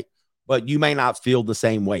 All right. But you may not feel the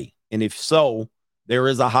same way. And if so, there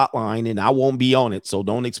is a hotline, and I won't be on it, so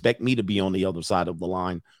don't expect me to be on the other side of the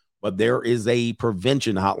line. But there is a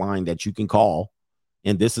prevention hotline that you can call,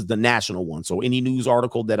 and this is the national one. So any news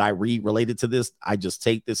article that I read related to this, I just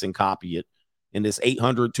take this and copy it. And this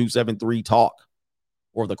 800-273-TALK,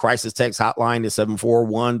 or the crisis text hotline is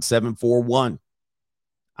 741-741.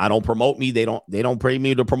 I don't promote me. They don't pay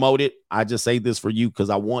me to promote it. I just say this for you because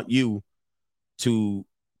I want you to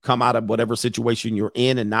come out of whatever situation you're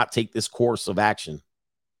in and not take this course of action.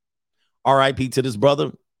 RIP to this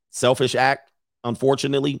brother. Selfish act,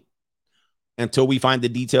 unfortunately. Until we find the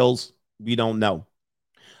details, we don't know.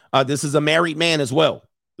 This is a married man as well.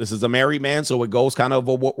 This is a married man, so it goes kind of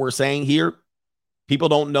what we're saying here. People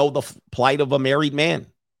don't know the plight of a married man.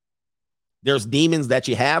 There's demons that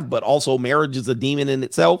you have, but also marriage is a demon in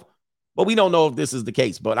itself. But we don't know if this is the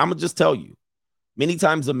case. But I'm going to just tell you, many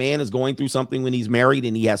times a man is going through something when he's married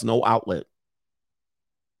and he has no outlet.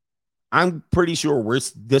 I'm pretty sure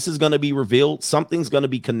this is going to be revealed. Something's going to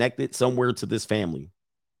be connected somewhere to this family.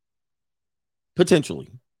 Potentially.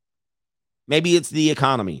 Maybe it's the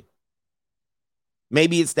economy.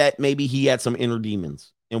 Maybe it's that maybe he had some inner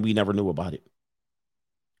demons and we never knew about it.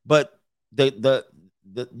 But the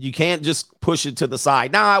you can't just push it to the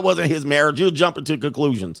side. Nah, it wasn't his marriage. You're jumping to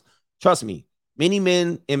conclusions. Trust me, many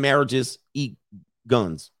men in marriages eat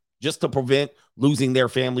guns just to prevent losing their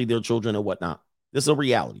family, their children, and whatnot. This is a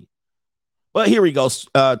reality. But here we go.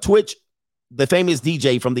 Twitch, the famous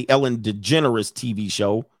DJ from the Ellen DeGeneres TV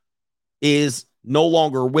show, is no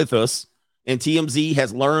longer with us. And TMZ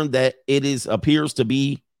has learned that appears to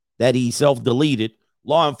be that he self-deleted.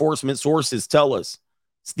 Law enforcement sources tell us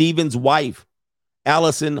Stephen's wife,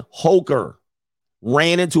 Allison Holker,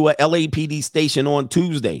 ran into a LAPD station on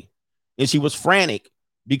Tuesday, and she was frantic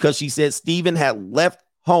because she said Stephen had left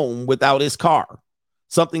home without his car,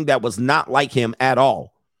 something that was not like him at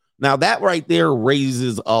all. Now, that right there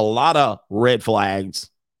raises a lot of red flags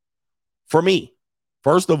for me.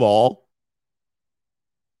 First of all,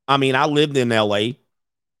 I mean, I lived in LA.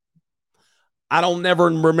 I don't never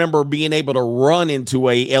remember being able to run into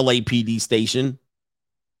a LAPD station.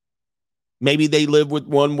 Maybe they lived with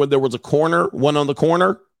one where there was one on the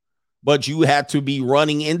corner, but you had to be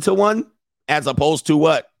running into one as opposed to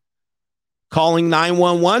what? Calling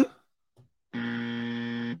 911?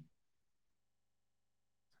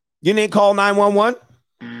 You didn't call 911?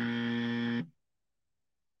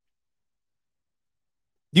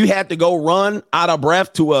 You had to go run out of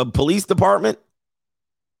breath to a police department?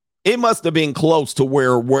 It must have been close to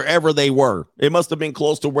wherever they were. It must have been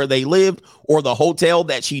close to where they lived or the hotel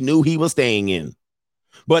that she knew he was staying in.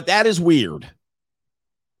 But that is weird.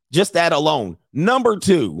 Just that alone. Number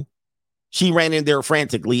two, she ran in there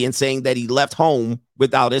frantically and saying that he left home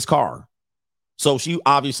without his car. So she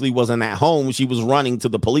obviously wasn't at home. She was running to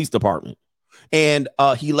the police department. And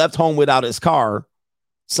he left home without his car,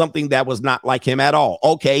 something that was not like him at all.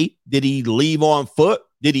 Okay, did he leave on foot?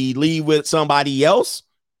 Did he leave with somebody else?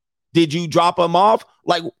 Did you drop him off?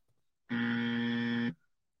 Like, I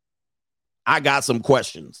got some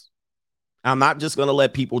questions. I'm not just going to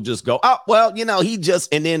let people just go, oh, well, he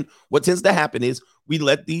just, and then what tends to happen is we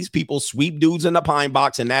let these people sweep dudes in the pine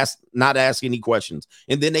box and not ask any questions.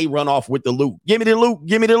 And then they run off with the loot. Give me the loot.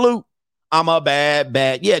 Give me the loot. I'm a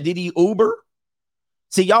bad. Yeah. Did he Uber?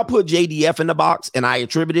 See, y'all put JDF in the box and I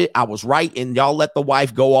attribute it. I was right. And y'all let the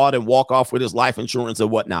wife go out and walk off with his life insurance and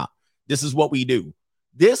whatnot. This is what we do.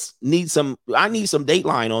 I need some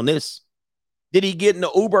dateline on this. Did he get in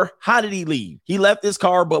the Uber? How did he leave? He left his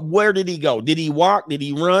car, but where did he go? Did he walk? Did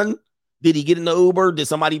he run? Did he get in the Uber? Did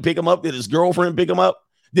somebody pick him up? Did his girlfriend pick him up?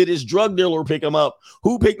 Did his drug dealer pick him up?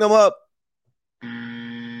 Who picked him up?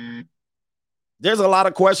 There's a lot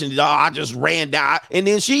of questions. Oh, I just ran down. And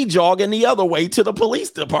then she jogging the other way to the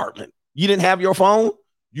police department. You didn't have your phone?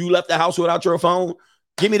 You left the house without your phone?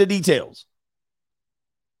 Give me the details.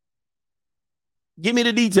 Give me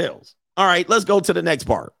the details. All right, let's go to the next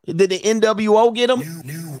part. Did the NWO get him?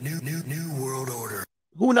 New world order.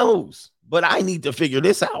 Who knows? But I need to figure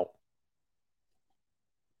this out.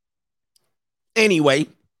 Anyway,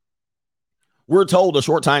 we're told a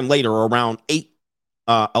short time later, around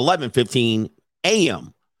 11:15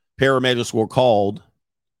 a.m., paramedics were called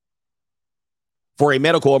for a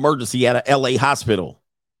medical emergency at a LA hospital,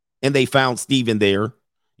 and they found Stephen there,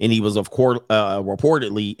 and he was, of course,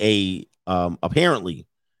 reportedly apparently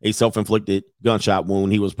a self-inflicted gunshot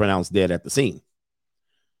wound. He was pronounced dead at the scene.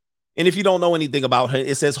 And if you don't know anything about her,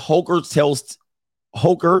 it says Holker,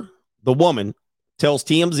 the woman, tells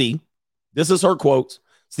TMZ, this is her quote,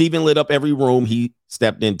 Stephen lit up every room he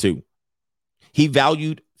stepped into. He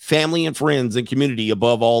valued family and friends and community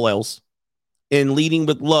above all else, and leading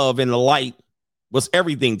with love and the light was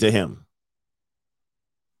everything to him.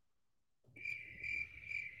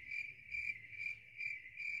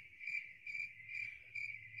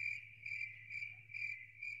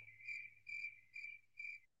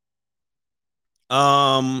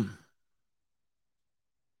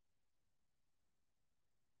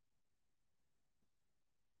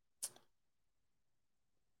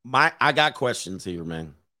 I got questions here,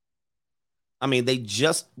 man. I mean,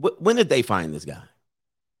 when did they find this guy?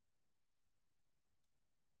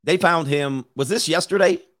 They found him. Was this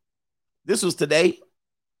yesterday? This was today.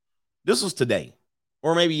 This was today,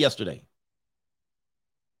 or maybe yesterday.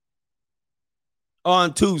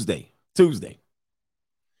 On Tuesday.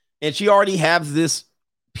 And she already has this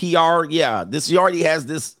PR. Yeah, she already has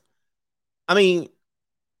this. I mean,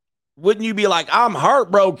 wouldn't you be like, I'm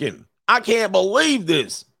heartbroken. I can't believe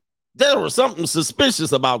this. There was something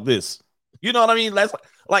suspicious about this. You know what I mean? That's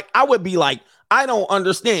like, I would be like, I don't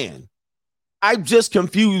understand. I'm just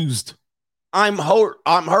confused. I'm hurt,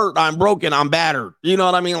 I'm broken, I'm battered. You know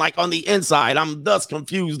what I mean? Like on the inside, I'm thus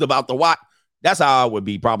confused about the why. That's how I would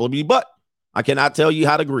be probably, but I cannot tell you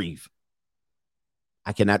how to grieve.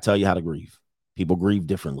 I cannot tell you how to grieve. People grieve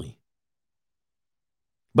differently.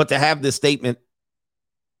 But to have this statement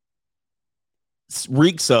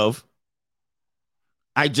reeks of,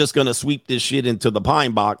 I just gonna sweep this shit into the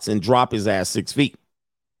pine box and drop his ass 6 feet.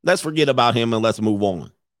 Let's forget about him and let's move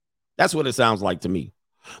on. That's what it sounds like to me.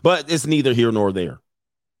 But it's neither here nor there.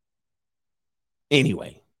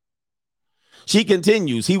 Anyway, she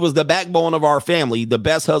continues, he was the backbone of our family, the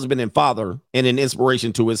best husband and father, and an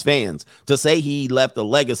inspiration to his fans. To say he left a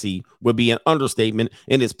legacy would be an understatement,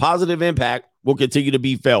 and his positive impact will continue to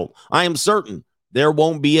be felt. I am certain there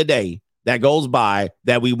won't be a day that goes by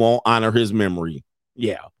that we won't honor his memory.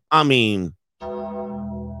 Yeah, I mean,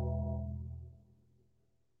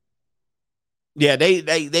 yeah,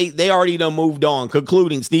 they already done moved on.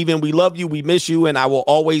 Concluding, Stephen, we love you, we miss you, and I will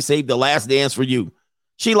always save The Last Dance for you.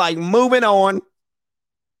 She like, moving on.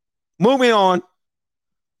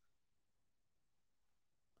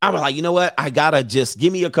 I was like, you know what? I gotta just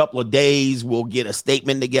give me a couple of days. We'll get a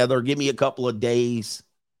statement together. Give me a couple of days.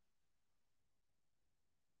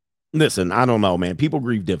 Listen, I don't know, man. People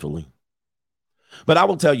grieve differently. But I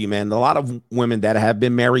will tell you, man, a lot of women that have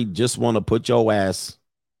been married just want to put your ass.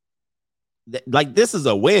 Like, this is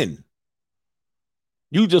a win.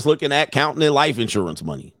 You just looking at counting the life insurance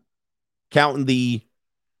money. Counting the,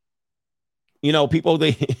 people,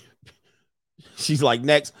 she's like,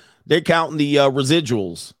 next, they're counting the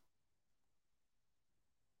residuals.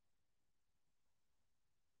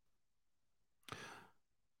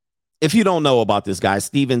 If you don't know about this guy,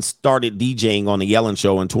 Steven started DJing on the Ellen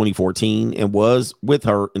Show in 2014 and was with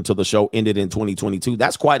her until the show ended in 2022.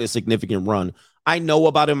 That's quite a significant run. I know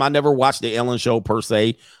about him. I never watched the Ellen Show per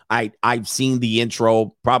se. I've seen the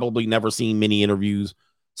intro, probably never seen many interviews.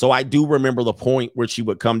 So I do remember the point where she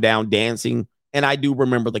would come down dancing, and I do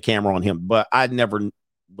remember the camera on him, but I never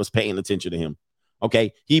was paying attention to him.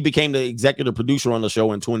 Okay. He became the executive producer on the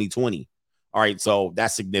show in 2020. All right. So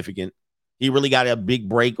that's significant. He really got a big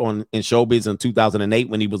break in showbiz in 2008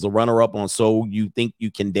 when he was a runner-up on So You Think You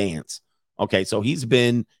Can Dance. Okay, so he's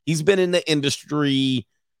been in the industry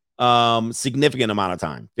significant amount of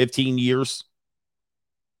time, 15 years.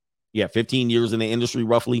 Yeah, 15 years in the industry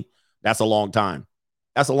roughly. That's a long time.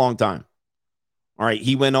 All right,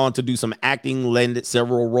 he went on to do some acting, landed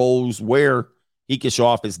several roles where he could show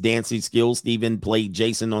off his dancing skills. Steven played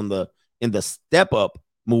Jason in the Step Up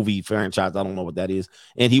movie franchise. I don't know what that is.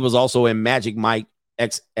 And he was also in Magic Mike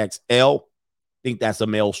XXL. I think that's a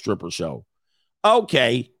male stripper show.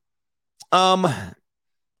 Okay. I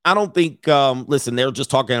don't think, listen, they're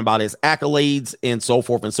just talking about his accolades and so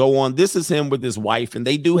forth and so on. This is him with his wife, and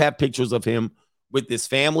they do have pictures of him with his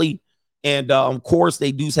family. And of course,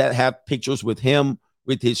 they do have pictures with him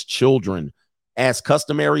with his children. As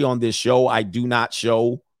customary on this show, I do not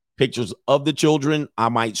show pictures of the children. I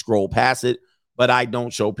might scroll past it, but I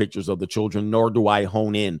don't show pictures of the children, nor do I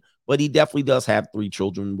hone in. But he definitely does have 3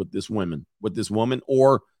 children with this woman,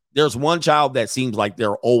 or there's one child that seems like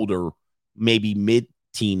they're older, maybe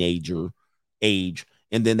mid-teenager age,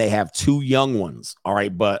 and then they have 2 young ones. All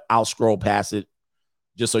right, but I'll scroll past it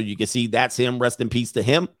just so you can see that's him. Rest in peace to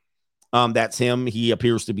him. That's him. He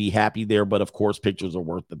appears to be happy there, but of course, pictures are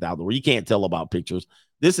worth $1,000. You can't tell about pictures.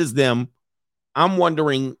 This is them. I'm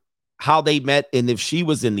wondering how they met and if she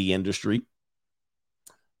was in the industry.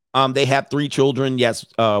 They have 3 children. Yes,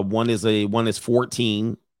 one is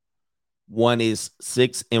 14, one is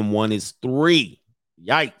 6, and one is 3.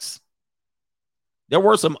 Yikes! There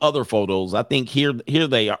were some other photos. I think here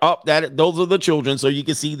they are. Oh, those are the children. So you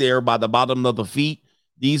can see there by the bottom of the feet.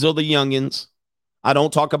 These are the youngins. I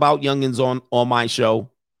don't talk about youngins on my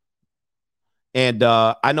show. And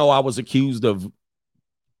I know I was accused of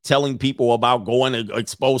telling people about going to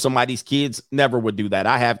expose somebody's kids. Never would do that.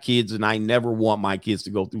 I have kids, and I never want my kids to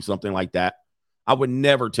go through something like that. I would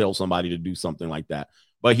never tell somebody to do something like that.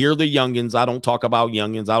 But here are the youngins. I don't talk about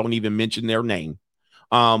youngins. I don't even mention their name.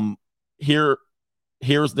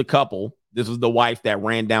 Here's the couple. This is the wife that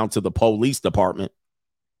ran down to the police department.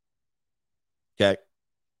 Okay.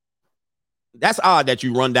 That's odd that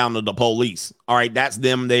you run down to the police. All right, that's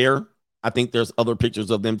them there. I think there's other pictures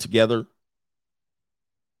of them together.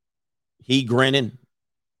 He grinning.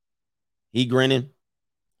 There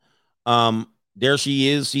she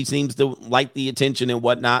is. She seems to like the attention and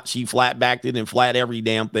whatnot. She flat backed it and flat every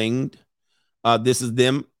damn thing. This is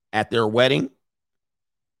them at their wedding.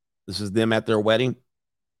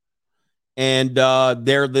 And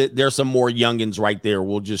there's some more youngins right there.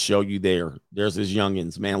 We'll just show you there. There's his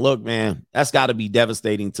youngins, man. Look, man, that's got to be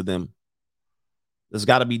devastating to them. It's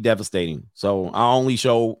got to be devastating. So I only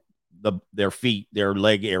show their feet, their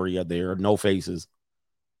leg area there, no faces.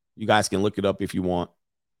 You guys can look it up if you want.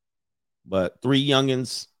 But 3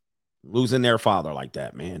 youngins losing their father like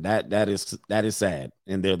that, man. That is sad.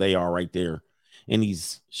 And there they are right there. And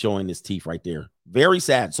he's showing his teeth right there. Very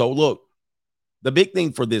sad. So look, the big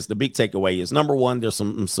thing for this, the big takeaway is, number one, there's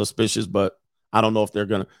some suspicious, but I don't know if they're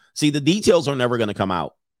going to see, the details are never going to come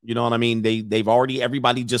out. You know what I mean? They've already,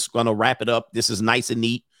 everybody just going to wrap it up. This is nice and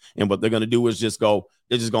neat. And what they're going to do is they're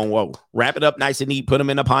just going, whoa, wrap it up nice and neat, put them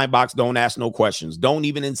in a pine box. Don't ask no questions. Don't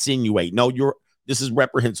even insinuate. No, this is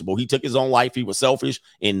reprehensible. He took his own life. He was selfish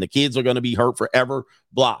and the kids are going to be hurt forever,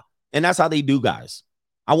 blah. And that's how they do, guys.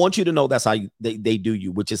 I want you to know that's how they do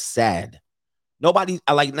you, which is sad. Nobody,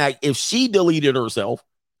 like, now, if she deleted herself,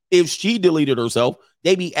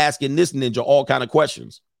 they be asking this ninja all kind of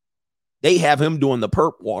questions. They have him doing the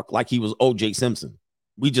perp walk like he was O.J. Simpson.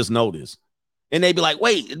 We just know this. And they be like,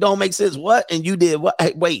 wait, it don't make sense. What? And you did what?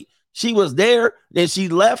 Hey, wait, she was there, then she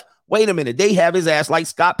left. Wait a minute. They have his ass like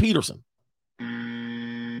Scott Peterson.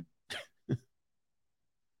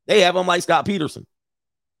 They have him like Scott Peterson.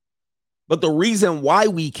 But the reason why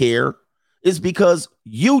we care is because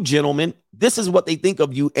you, gentlemen, this is what they think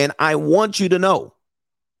of you. And I want you to know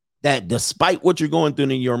that despite what you're going through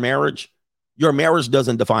in your marriage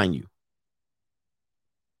doesn't define you.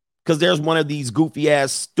 Because there's one of these goofy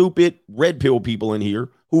ass, stupid red pill people in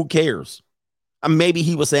here. Who cares? Maybe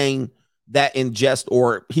he was saying that in jest,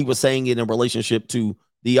 or he was saying it in relationship to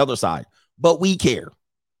the other side. But we care.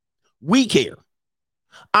 We care.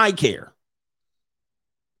 I care.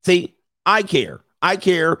 See, I care. I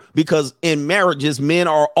care because in marriages, men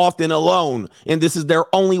are often alone, and this is their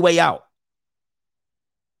only way out.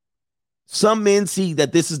 Some men see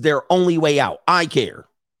that this is their only way out. I care.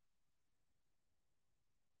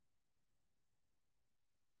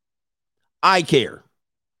 I care.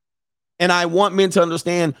 And I want men to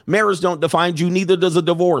understand marriage don't define you, neither does a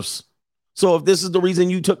divorce. So if this is the reason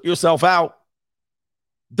you took yourself out,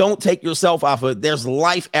 don't take yourself off of it. There's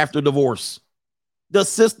life after divorce. The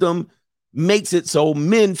system makes it so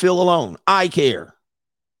men feel alone. I care.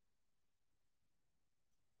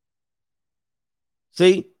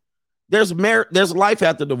 See, there's life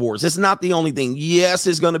after divorce. It's not the only thing. Yes,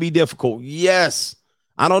 it's going to be difficult. Yes.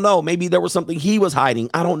 I don't know. Maybe there was something he was hiding.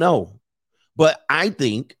 I don't know. But I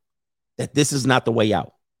think that this is not the way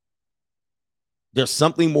out. There's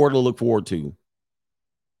something more to look forward to,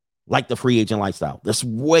 like the free agent lifestyle. There's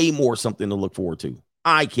way more something to look forward to.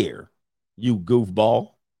 I care, you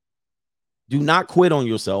goofball. Do not quit on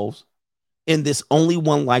yourselves in this only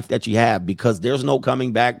one life that you have, because there's no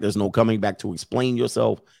coming back. There's no coming back to explain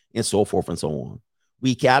yourself and so forth and so on.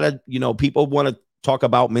 We gotta, people want to talk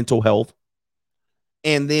about mental health.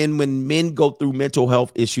 And then when men go through mental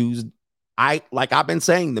health issues, like I've been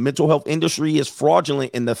saying, the mental health industry is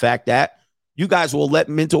fraudulent in the fact that you guys will let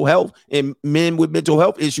mental health and men with mental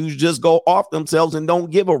health issues just go off themselves and don't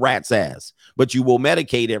give a rat's ass. But you will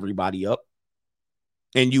medicate everybody up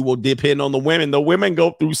and you will depend on the women. The women go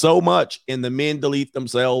through so much and the men delete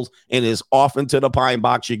themselves, and it's off into the pine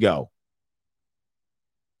box you go.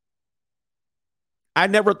 I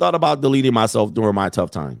never thought about deleting myself during my tough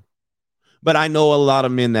time. But I know a lot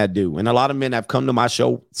of men that do. And a lot of men have come to my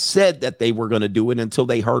show, said that they were going to do it until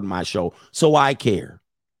they heard my show. So I care.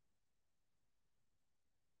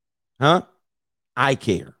 Huh? I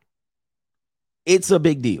care. It's a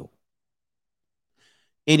big deal.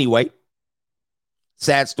 Anyway,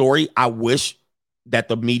 sad story. I wish that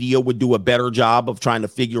the media would do a better job of trying to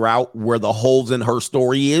figure out where the holes in her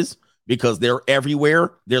story is, because they're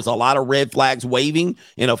everywhere. There's a lot of red flags waving.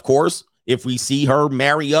 And of course, if we see her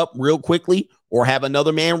marry up real quickly or have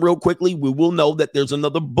another man real quickly, we will know that there's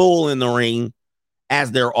another bull in the ring,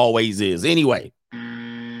 as there always is. Anyway,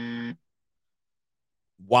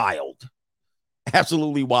 wild.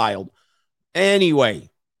 Absolutely wild. Anyway,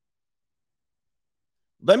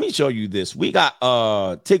 let me show you this. We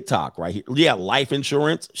got TikTok right here. Yeah, life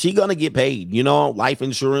insurance. She gonna get paid. Life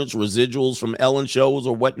insurance, residuals from Ellen shows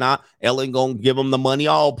or whatnot. Ellen gonna give them the money.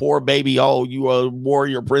 Oh, poor baby. Oh, you a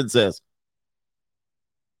warrior princess.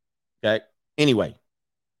 Okay. Anyway,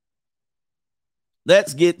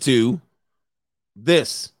 let's get to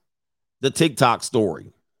this, the TikTok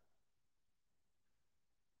story.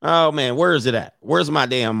 Oh, man, where is it at? Where's my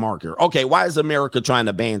damn marker? Okay, why is America trying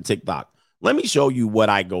to ban TikTok? Let me show you what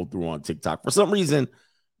I go through on TikTok. For some reason,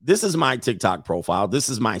 this is my TikTok profile. This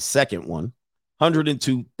is my second one,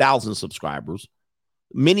 102,000 subscribers.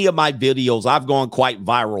 Many of my videos, I've gone quite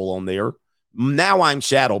viral on there. Now I'm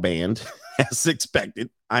shadow banned, as expected.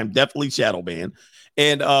 I'm definitely shadow banned.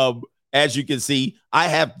 And As you can see, I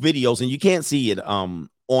have videos, and you can't see it on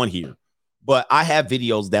here, but I have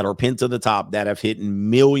videos that are pinned to the top that have hit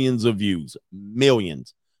millions of views,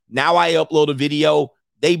 millions. Now I upload a video,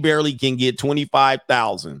 they barely can get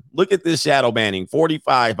 25,000. Look at this shadow banning,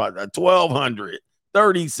 45, 1,200,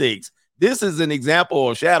 36. This is an example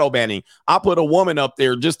of shadow banning. I put a woman up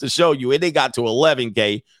there just to show you, and they got to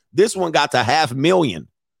 11K. This one got to 500,000.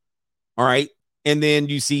 All right. And then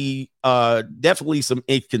you see definitely some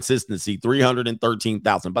inconsistency,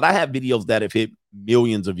 313,000. But I have videos that have hit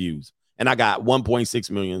millions of views, and I got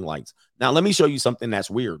 1.6 million likes. Now, let me show you something that's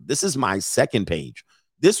weird. This is my second page.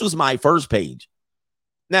 This was my first page.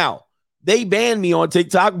 Now, they banned me on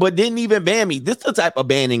TikTok, but didn't even ban me. This is the type of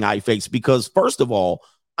banning I face because, first of all,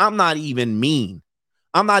 I'm not even mean.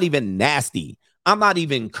 I'm not even nasty. I'm not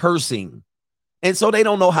even cursing. And so they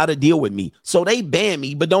don't know how to deal with me. So they ban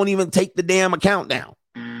me, but don't even take the damn account down.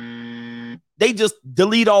 They just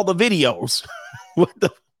delete all the videos. What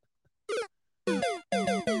the?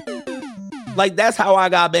 Like, that's how I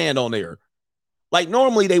got banned on there. Like,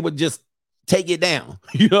 normally they would just take it down.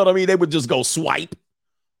 You know what I mean? They would just go swipe.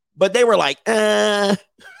 But they were like,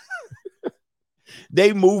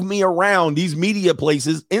 They moved me around these media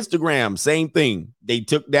places. Instagram, same thing. They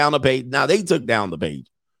took down the page. Now, they took down the page.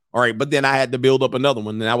 All right, but then I had to build up another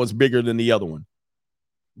one, and that was bigger than the other one.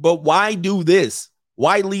 But why do this?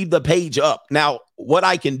 Why leave the page up? Now, what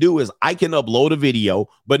I can do is I can upload a video,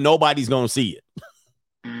 but nobody's going to see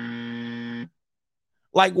it.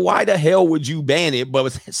 Like, why the hell would you ban it,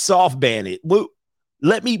 but soft ban it? Well,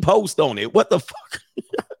 let me post on it. What the fuck?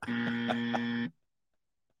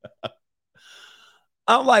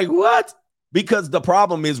 I'm like, what? Because the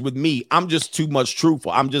problem is with me, I'm just too much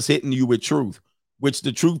truthful. I'm just hitting you with truth, which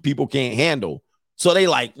the truth people can't handle. So they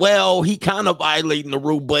like, well, he kind of violating the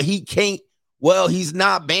rule, but he can't. Well, he's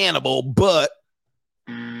not bannable, but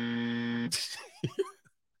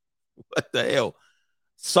what the hell?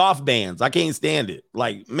 Soft bans. I can't stand it.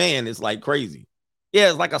 Like, man, it's like crazy. Yeah,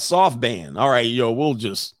 it's like a soft ban. All right, we'll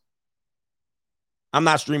just. I'm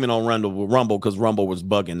not streaming on Rumble because Rumble was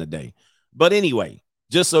bugging today. But anyway,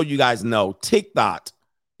 just so you guys know, TikTok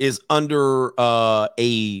is under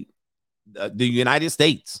the United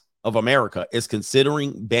States of America is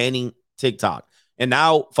considering banning TikTok. And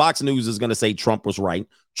now Fox News is going to say Trump was right.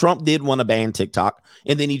 Trump did want to ban TikTok.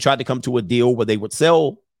 And then he tried to come to a deal where they would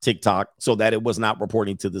sell TikTok so that it was not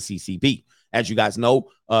reporting to the CCP. As you guys know,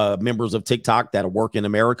 members of TikTok that work in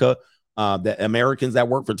America, the Americans that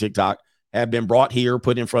work for TikTok have been brought here,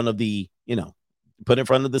 put in front of the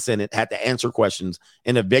Senate, had to answer questions,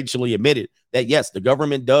 and eventually admitted that, yes, the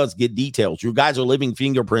government does get details. You guys are living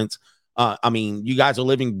fingerprints. You guys are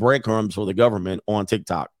living breadcrumbs for the government on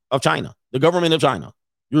TikTok of China, the government of China.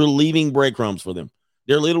 You're leaving breadcrumbs for them.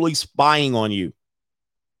 They're literally spying on you.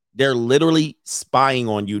 They're literally spying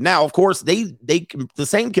on you. Now, of course, the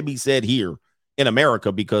same can be said here in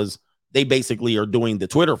America because they basically are doing the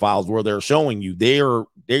Twitter files where they're showing you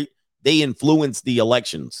they influence the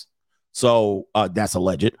elections. So that's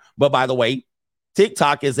alleged. But by the way,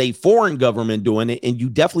 TikTok is a foreign government doing it, and you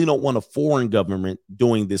definitely don't want a foreign government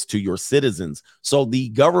doing this to your citizens. So the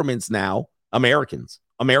governments now, American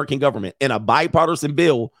government, in a bipartisan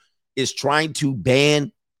bill is trying to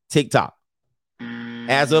ban TikTok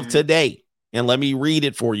as of today. And let me read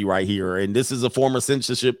it for you right here. And this is a form of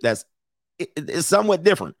censorship that's it's somewhat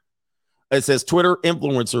different. It says Twitter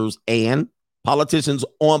influencers and politicians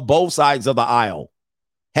on both sides of the aisle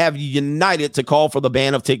have united to call for the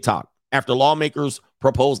ban of TikTok after lawmakers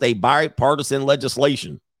proposed a bipartisan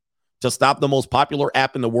legislation to stop the most popular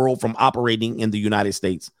app in the world from operating in the United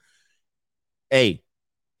States. Hey,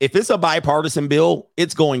 if it's a bipartisan bill,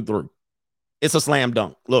 it's going through. It's a slam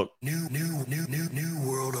dunk. Look. New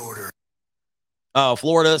world order.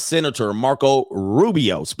 Florida Senator Marco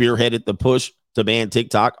Rubio spearheaded the push to ban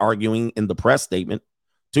TikTok, arguing in the press statement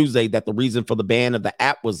Tuesday that the reason for the ban of the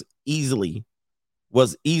app were easily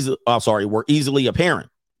apparent.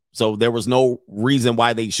 So there was no reason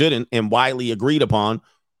why they shouldn't, and widely agreed upon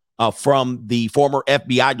from the former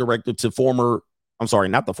FBI director to from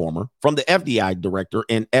the FBI director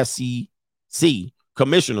and SEC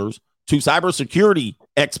commissioners to cybersecurity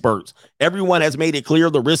experts. Everyone has made it clear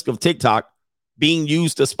the risk of TikTok being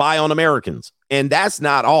used to spy on Americans. And that's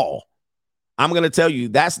not all. I'm going to tell you,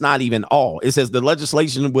 that's not even all. It says the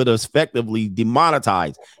legislation would effectively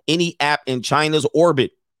demonetize any app in China's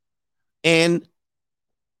orbit and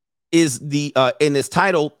is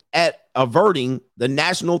titled at averting the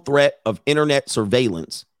national threat of internet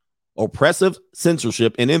surveillance, oppressive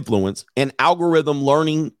censorship and influence, and algorithm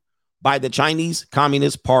learning by the Chinese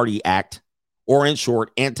Communist Party Act, or in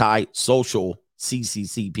short, anti-social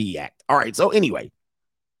CCCP Act. All right. So anyway,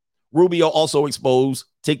 Rubio also exposed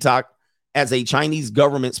TikTok as a Chinese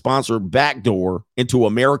government sponsored backdoor into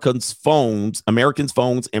Americans' phones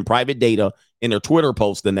and private data in a Twitter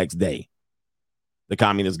post the next day. The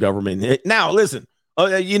communist government. Now, listen,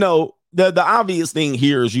 the obvious thing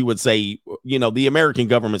here is you would say, the American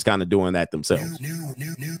government's kind of doing that themselves.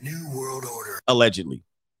 New world order. Allegedly.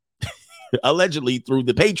 Allegedly through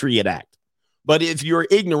the Patriot Act. But if you're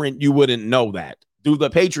ignorant, you wouldn't know that. Through the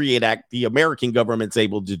Patriot Act, the American government's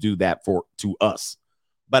able to do that to us.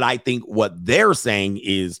 But I think what they're saying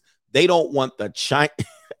is they don't want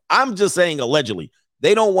I'm just saying allegedly,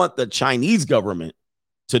 they don't want the Chinese government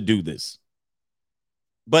to do this.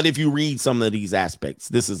 But if you read some of these aspects,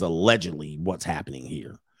 this is allegedly what's happening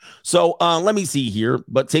here. So let me see here.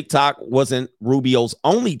 But TikTok wasn't Rubio's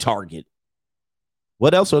only target.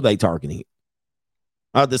 What else are they targeting?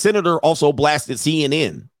 The senator also blasted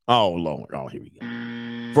CNN. Oh, Lord. Oh, here we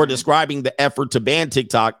go. For describing the effort to ban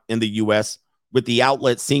TikTok in the U.S., with the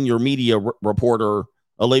outlet's senior media reporter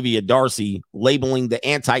Olivia Darcy labeling the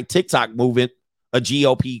anti-TikTok movement a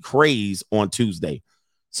GOP craze on Tuesday.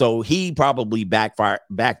 So he probably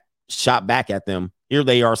shot back at them. Here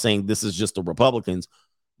they are saying this is just the Republicans,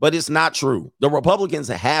 but it's not true. The Republicans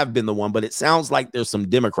have been the one, but it sounds like there's some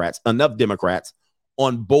enough Democrats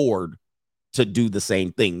on board to do the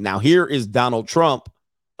same thing. Now, here is Donald Trump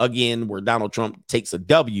again, where Donald Trump takes a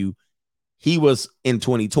W. He was in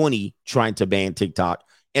 2020 trying to ban TikTok.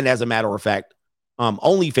 And as a matter of fact,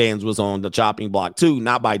 OnlyFans was on the chopping block too,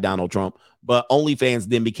 not by Donald Trump, but OnlyFans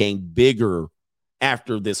then became bigger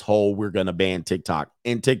after this whole we're going to ban TikTok.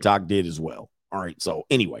 And TikTok did as well. All right. So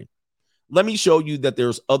anyway, let me show you that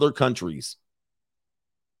there's other countries.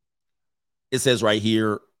 It says right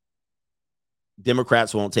here,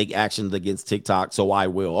 Democrats won't take actions against TikTok, so I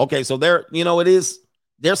will. Okay, so they're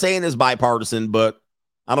saying it's bipartisan, but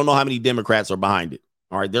I don't know how many Democrats are behind it.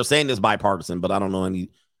 All right, they're saying it's bipartisan, but I don't know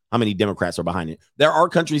how many Democrats are behind it. There are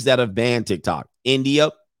countries that have banned TikTok.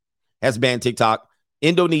 India has banned TikTok.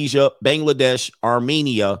 Indonesia, Bangladesh,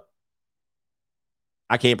 Armenia,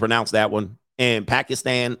 I can't pronounce that one, and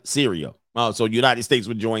Pakistan, Syria. So United States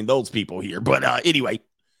would join those people here. But anyway,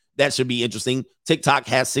 that should be interesting. TikTok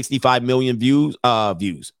has 65 million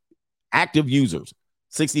active users,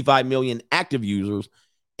 65 million active users.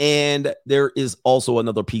 And there is also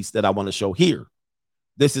another piece that I want to show here.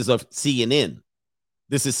 This is of CNN.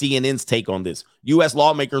 This is CNN's take on this. U.S.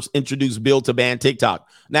 lawmakers introduced bill to ban TikTok.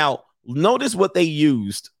 Now, notice what they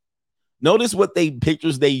used. Notice what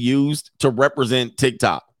pictures they used to represent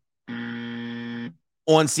TikTok on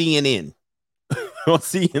CNN. On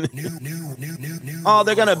CNN. Oh,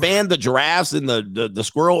 they're gonna ban the giraffes and the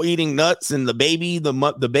squirrel eating nuts and the baby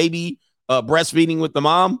breastfeeding with the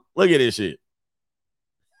mom. Look at this shit.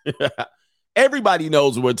 Everybody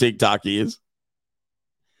knows what TikTok is.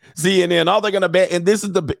 CNN, all they're gonna ban, and this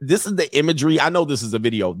is the imagery. I know this is a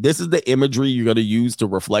video. This is the imagery you're gonna use to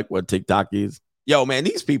reflect what TikTok is. Yo, man,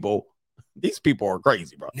 these people are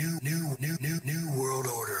crazy, bro. New world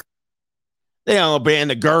order. They all ban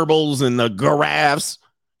the Goebbels and the giraffes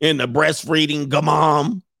and the breastfeeding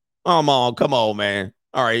gamam. Come on, man.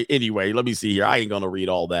 All right. Anyway, let me see here. I ain't gonna read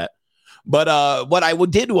all that. But what I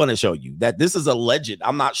did want to show you that this is alleged.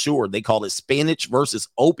 I'm not sure. They call it Spanish versus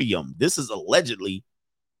opium. This is allegedly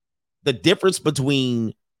the difference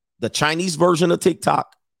between the Chinese version of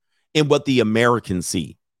TikTok and what the Americans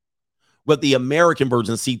see. What the American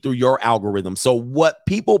version see through your algorithm. So what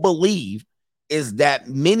people believe is that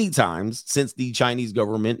many times, since the Chinese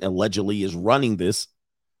government allegedly is running this,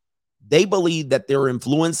 they believe that they're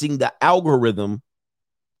influencing the algorithm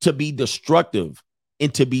to be destructive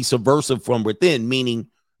and to be subversive from within, meaning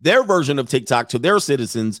their version of TikTok to their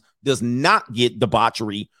citizens does not get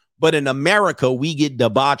debauchery. But in America, we get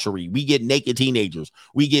debauchery. We get naked teenagers.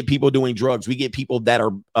 We get people doing drugs. We get people that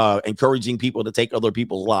are encouraging people to take other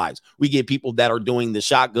people's lives. We get people that are doing the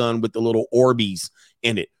shotgun with the little Orbeez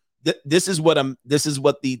in it. This is what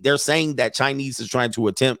they're saying, that Chinese is trying to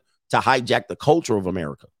attempt to hijack the culture of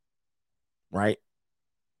America, right?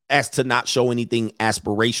 As to not show anything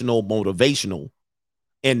aspirational, motivational,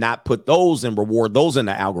 and not put those and reward those in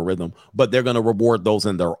the algorithm, but they're going to reward those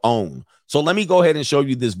in their own. So let me go ahead and show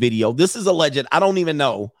you this video. This is alleged. I don't even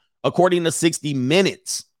know. According to 60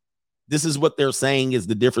 Minutes, this is what they're saying is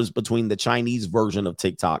the difference between the Chinese version of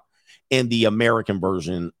TikTok and the American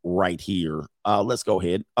version right here. Let's go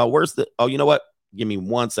ahead. You know what? Give me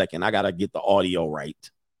 1 second. I got to get the audio right.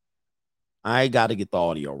 I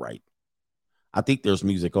think there's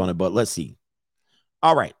music on it, but let's see.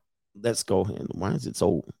 All right. Let's go ahead. Why is it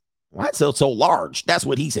so large? That's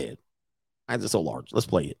what he said. Why is it so large? Let's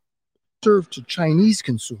play it. served to Chinese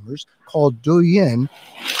consumers, called Douyin,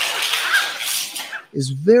 is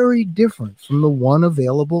very different from the one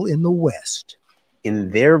available in the West.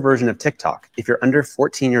 In their version of TikTok, if you're under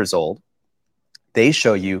 14 years old, they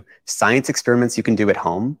show you science experiments you can do at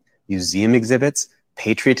home, museum exhibits,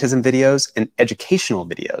 patriotism videos, and educational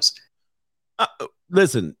videos.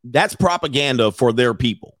 Listen, that's propaganda for their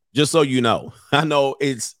people, just so you know. I know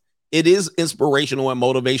it is inspirational and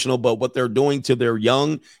motivational, but what they're doing to their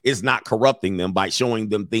young is not corrupting them by showing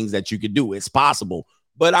them things that you could do. It's possible.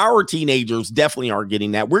 But our teenagers definitely are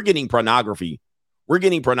getting that. We're getting pornography. We're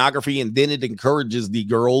getting pornography, and then it encourages the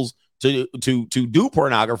girls to do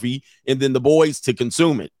pornography, and then the boys to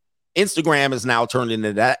consume it. Instagram is now turned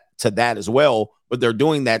into that as well, but they're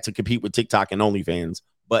doing that to compete with TikTok and OnlyFans.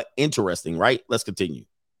 But interesting, right? Let's continue.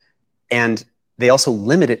 And they also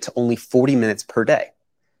limit it to only 40 minutes per day.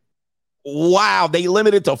 Wow, they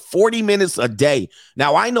limit it to 40 minutes a day.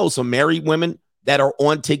 Now, I know some married women that are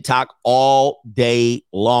on TikTok all day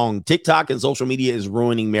long. TikTok and social media is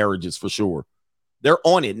ruining marriages for sure. They're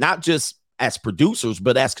on it, not just as producers,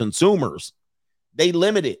 but as consumers. They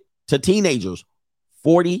limit it to teenagers,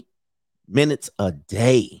 40 minutes a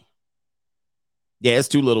day. Yeah, it's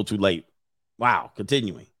too little, too late. Wow,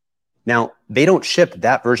 continuing. Now, they don't ship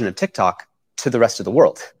that version of TikTok to the rest of the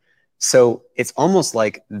world. So it's almost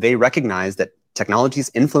like they recognize that technology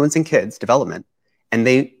is influencing kids' development, and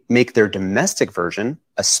they make their domestic version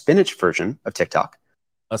a spinach version of TikTok.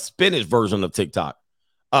 A spinach version of TikTok.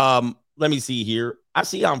 Let me see here. I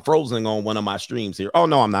see I'm frozen on one of my streams here. Oh,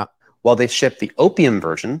 no, I'm not. While they ship the opium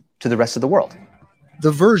version to the rest of the world.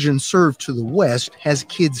 The version served to the West has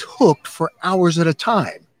kids hooked for hours at a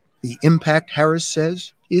time. The impact, Harris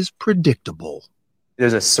says, is predictable.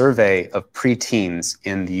 There's a survey of preteens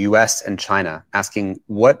in the US and China asking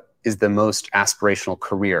what is the most aspirational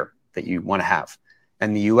career that you want to have.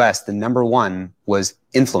 And the US, the number one was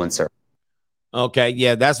influencer. Okay,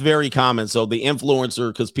 yeah, that's very common. So the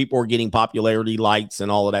influencer, because people are getting popularity likes and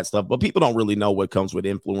all of that stuff, but people don't really know what comes with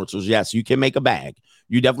influencers. Yes, you can make a bag.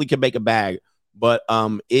 You definitely can make a bag, but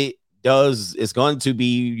it's going to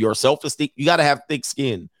be your self-esteem. You got to have thick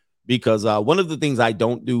skin, because one of the things I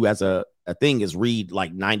don't do as a thing is read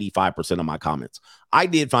like 95% of my comments. I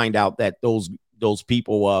did find out that those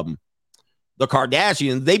people, the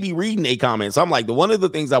Kardashians, they be reading their comments. I'm like, one of the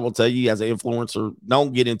things I will tell you as an influencer,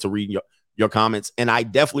 don't get into reading your comments. And I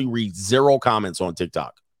definitely read 0 comments on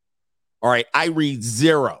TikTok. All right. I read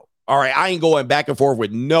 0. All right. I ain't going back and forth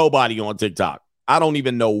with nobody on TikTok. I don't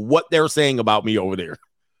even know what they're saying about me over there.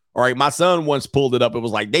 All right. My son once pulled it up. It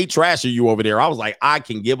was like, they trashing you over there. I was like, I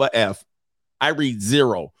can give a F. I read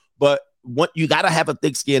 0. But you got to have a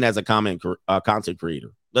thick skin as a content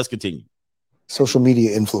creator. Let's continue. Social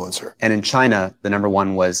media influencer. And in China, the number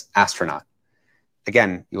one was astronaut.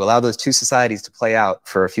 Again, you allow those two societies to play out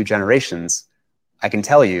for a few generations, I can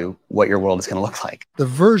tell you what your world is going to look like. The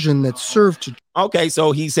version that's served to... Okay,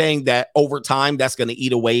 so he's saying that over time, that's going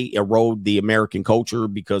to erode the American culture,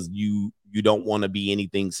 because you don't want to be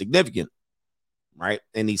anything significant, right?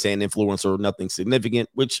 And he's saying influencer, nothing significant,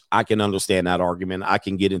 which I can understand that argument. I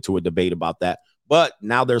can get into a debate about that. But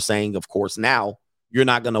now they're saying, of course, now you're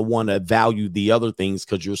not going to want to value the other things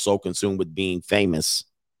because you're so consumed with being famous.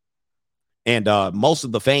 And most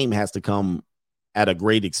of the fame has to come at a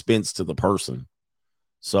great expense to the person.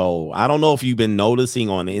 So I don't know if you've been noticing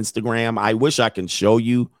on Instagram. I wish I can show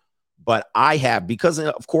you, but I have, because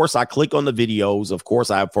of course I click on the videos. Of course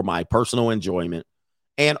I have for my personal enjoyment,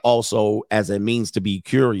 and also as a means to be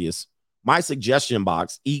curious. My suggestion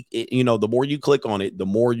box, the more you click on it, the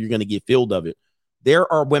more you're going to get filled of it.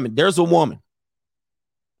 There are women. There's a woman,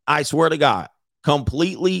 I swear to God,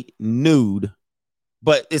 completely nude,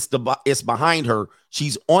 but it's behind her.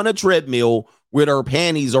 She's on a treadmill with her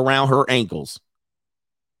panties around her ankles,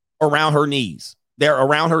 around her knees. They're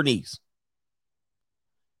around her knees.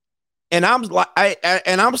 And I'm like,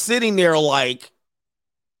 I'm sitting there like,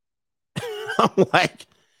 I'm like,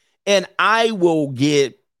 and I will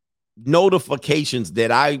get notifications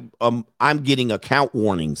that I'm getting account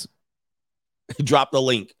warnings. Drop the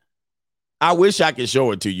link. I wish I could show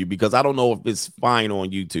it to you, because I don't know if it's fine on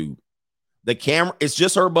YouTube. The camera, it's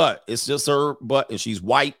just her butt. It's just her butt, and she's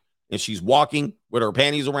white, and she's walking with her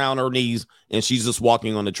panties around her knees, and she's just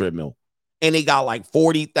walking on the treadmill. And they got like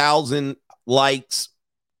 40,000 likes,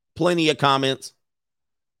 plenty of comments.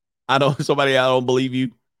 I don't believe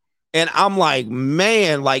you. And I'm like,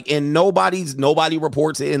 man, and nobody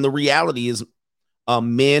reports it. And the reality is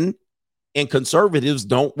men and conservatives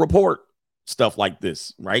don't report stuff like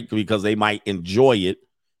this, right? Because they might enjoy it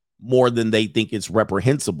more than they think it's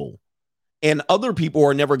reprehensible. And other people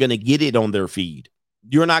are never going to get it on their feed.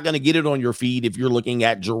 You're not going to get it on your feed if you're looking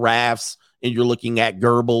at giraffes and you're looking at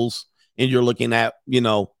Goebbels and you're looking at,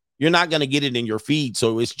 you're not going to get it in your feed.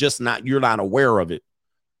 So it's just not, you're not aware of it.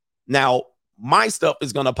 Now, my stuff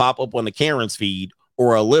is going to pop up on the Karen's feed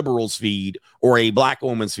or a liberal's feed or a black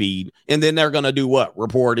woman's feed. And then they're going to do what?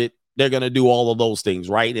 Report it. They're going to do all of those things,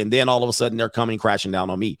 right? And then all of a sudden they're coming crashing down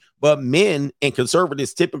on me. But men and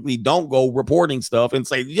conservatives typically don't go reporting stuff and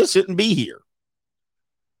say, you shouldn't be here.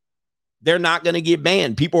 They're not going to get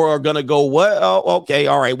banned. People are going to go, what? Oh, okay.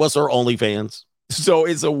 All right. What's our OnlyFans? So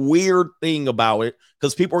it's a weird thing about it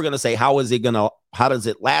because people are going to say, how does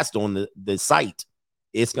it last on the site?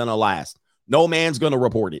 It's going to last. No man's going to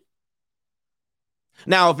report it.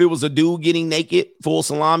 Now, if it was a dude getting naked, full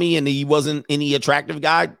salami, and he wasn't any attractive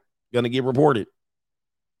guy, going to get reported.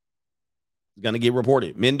 Going to get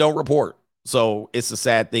reported. Men don't report. So it's a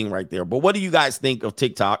sad thing right there. But what do you guys think of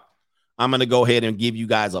TikTok? I'm going to go ahead and give you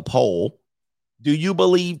guys a poll. Do you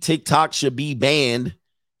believe TikTok should be banned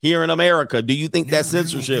here in America? Do you think that's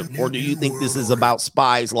censorship, or do you think this is about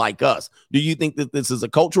spies like us? Do you think that this is a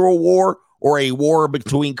cultural war or a war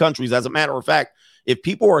between countries? As a matter of fact, if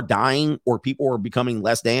people are dying or people are becoming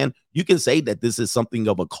less than, you can say that this is something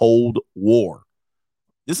of a cold war.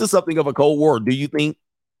 This is something of a cold war. Do you think,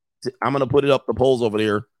 I'm going to put it up, the polls over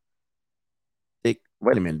there. Wait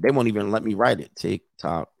a minute. They won't even let me write it.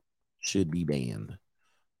 TikTok should be banned,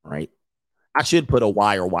 right? I should put a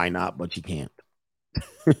why or why not, but you can't.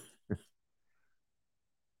 Do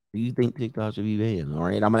you think TikTok should be banned? All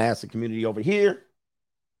right, I'm going to ask the community over here.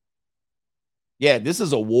 Yeah, this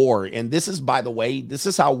is a war. And this is, by the way, this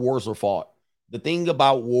is how wars are fought. The thing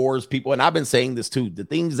about wars, people, and I've been saying this too, the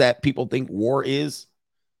things that people think war is,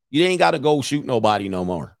 you ain't got to go shoot nobody no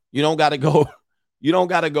more. You don't got to go,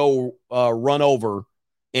 run over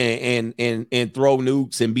and throw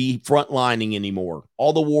nukes and be frontlining anymore.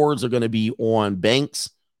 All the wars are going to be on banks.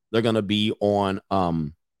 They're going to be on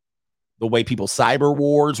the way people cyber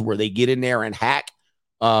wars, where they get in there and hack.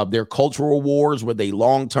 Their cultural wars, where they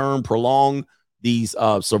long-term prolong these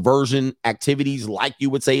subversion activities, like you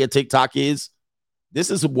would say a TikTok is.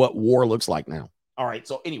 This is what war looks like now. All right.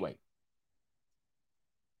 So anyway,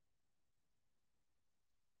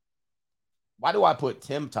 why do I put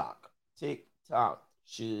TikTok? TikTok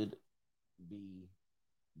should be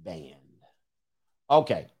banned.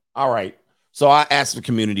 Okay. All right. So I asked the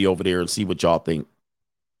community over there and see what y'all think.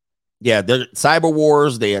 Yeah, they're cyber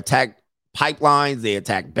wars. They attack pipelines. They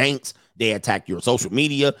attack banks. They attack your social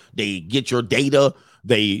media. They get your data.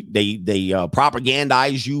 They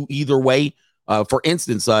propagandize you either way. For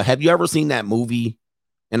instance, have you ever seen that movie?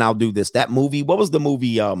 And I'll do this. That movie. What was the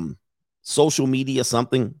movie? Social Media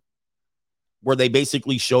something, where they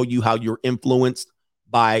basically show you how you're influenced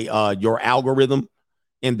by your algorithm,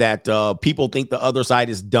 and that people think the other side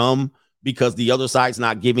is dumb because the other side's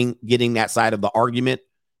not getting that side of the argument.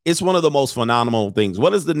 It's one of the most phenomenal things.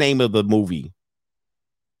 What is the name of the movie?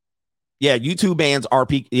 Yeah, YouTube bans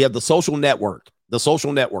RP. Yeah, The Social Network. The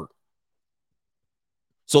Social Network.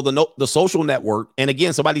 So the Social Network, and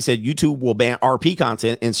again, somebody said YouTube will ban RP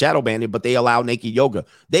content and shadow ban it, but they allow naked yoga.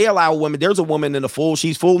 They allow women. There's a woman in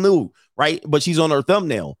she's full nude, right? But she's on her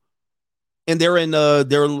thumbnail. And they're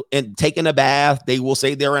taking a bath. They will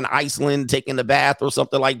say they're in Iceland taking a bath or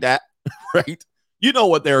something like that, right? You know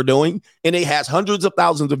what they're doing. And it has hundreds of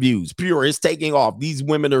thousands of views. Pure, it's taking off. These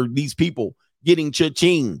women are, these people getting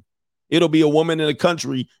cha-ching. It'll be a woman in a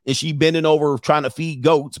country and she bending over trying to feed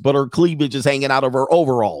goats, but her cleavage is hanging out of her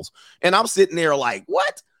overalls. And I'm sitting there like,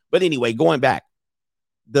 what? But anyway, going back,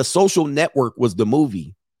 The Social Network was the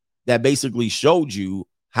movie that basically showed you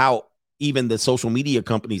how even the social media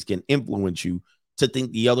companies can influence you to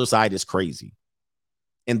think the other side is crazy.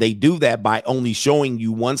 And they do that by only showing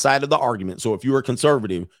you one side of the argument. So if you're a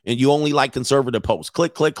conservative and you only like conservative posts,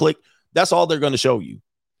 click, click, click, that's all they're going to show you.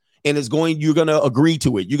 And you're going to agree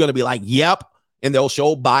to it. You're going to be like, yep. And they'll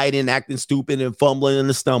show Biden acting stupid and fumbling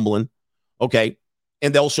and stumbling. Okay.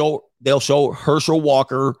 And they'll show Herschel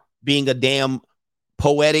Walker being a damn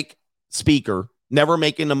poetic speaker, never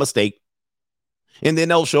making a mistake. And then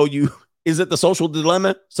they'll show you, is it The Social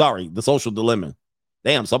Dilemma? Sorry, The Social Dilemma.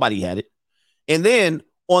 Damn, somebody had it. And then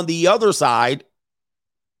on the other side,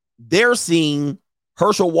 they're seeing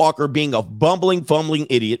Herschel Walker being a bumbling, fumbling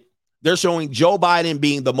idiot. They're showing Joe Biden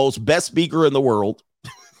being the most best speaker in the world.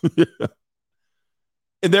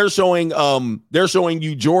 And they're showing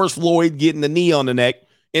you George Floyd getting the knee on the neck.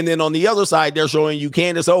 And then on the other side, they're showing you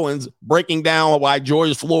Candace Owens breaking down why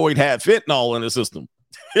George Floyd had fentanyl in the system.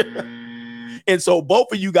 And so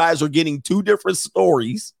both of you guys are getting two different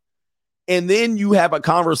stories. And then you have a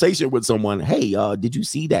conversation with someone. Hey, did you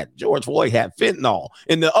see that George Floyd had fentanyl?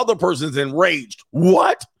 And the other person's enraged.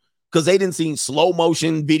 What? Because they didn't see slow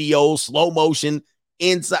motion videos, slow motion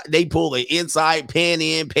inside. They pull the inside, pan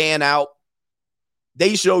in, pan out.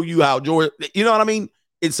 They show you how George, you know what I mean?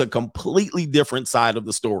 It's a completely different side of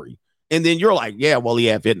the story. And then you're like, yeah, well, he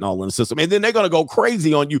had fentanyl in the system. And then they're going to go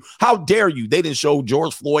crazy on you. How dare you? They didn't show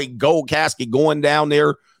George Floyd gold casket going down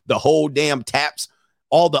there, the whole damn taps,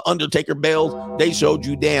 all the Undertaker bells. They showed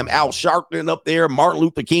you damn Al Sharpton up there. Martin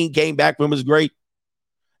Luther King came back from his grave.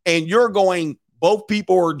 And you're going, both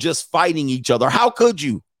people are just fighting each other. How could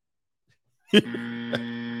you?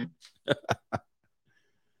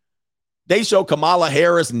 They show Kamala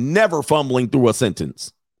Harris never fumbling through a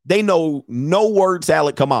sentence. They know no word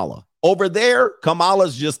salad Kamala. Over there,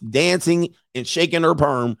 Kamala's just dancing and shaking her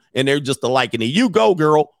perm, and they're just liking it. You go,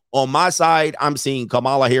 girl. On my side, I'm seeing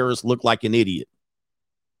Kamala Harris look like an idiot.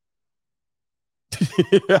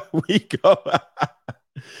 We go.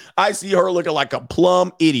 I see her looking like a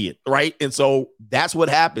plumb idiot, right? And so that's what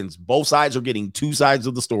happens. Both sides are getting two sides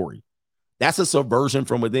of the story. That's a subversion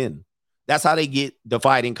from within. That's how they get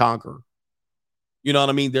divide and conquer. You know what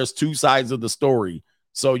I mean? There's two sides of the story.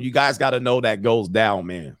 So you guys got to know that goes down,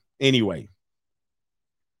 man. Anyway,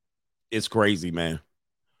 it's crazy, man.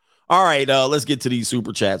 All right, let's get to these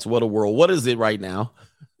super chats. What a world. What is it right now?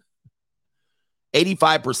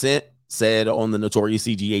 85% said on the Notorious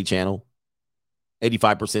CGA channel.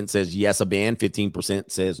 85% says yes, a ban.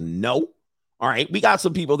 15% says no. All right, we got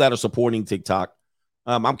some people that are supporting TikTok.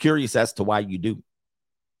 I'm curious as to why you do.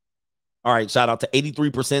 All right, shout out to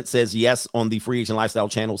 83% says yes on the Free Agent Lifestyle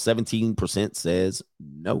channel. 17% says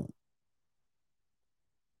no.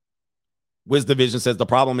 Wisdom Vision says the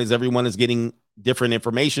problem is everyone is getting different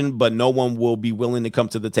information, but no one will be willing to come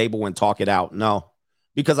to the table and talk it out. No,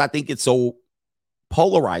 because I think it's so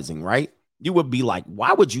polarizing, right? You would be like,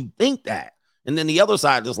 why would you think that? And then the other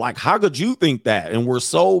side is like, how could you think that? And we're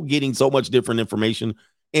so getting so much different information.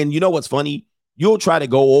 And you know what's funny? You'll try to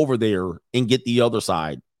go over there and get the other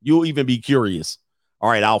side. You'll even be curious. All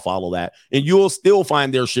right, I'll follow that. And you'll still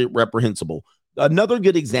find their shit reprehensible. Another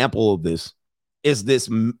good example of this is this,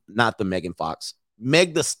 not the Megan Fox,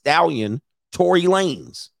 Meg the Stallion, Tory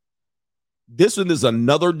Lanez. This one is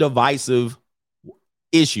another divisive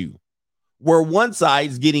issue where one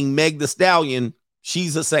side's getting Meg the Stallion.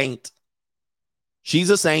 She's a saint. She's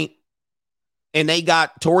a saint. And they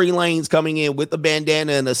got Tory Lanez coming in with a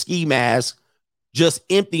bandana and a ski mask, just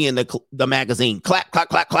emptying the magazine. Clap, clap,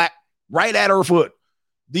 clap, clap, right at her foot.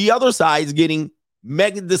 The other side's getting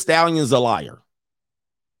Megan Thee Stallion's a liar.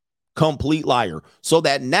 Complete liar. So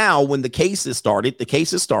that now when the case is started,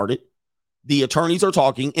 the attorneys are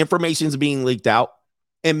talking, information's being leaked out,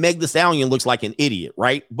 and Meg Thee Stallion looks like an idiot,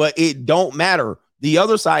 right? But it don't matter. The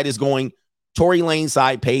other side is going, Tory Lanez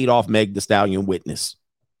side paid off Meg Thee Stallion witness.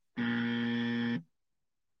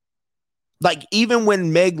 Like, even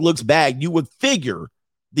when Meg looks bad, you would figure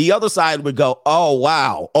the other side would go, oh,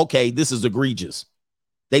 wow, okay, this is egregious.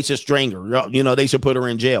 They should string her. You know, they should put her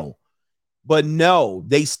in jail. But no,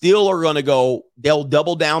 they still are going to go, they'll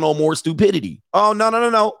double down on more stupidity. Oh,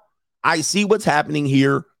 no. I see what's happening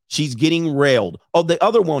here. She's getting railed. Oh, the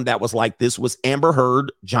other one that was like this was Amber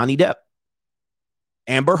Heard, Johnny Depp.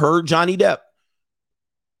 Amber Heard, Johnny Depp.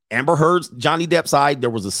 Amber Heard's Johnny Depp side, there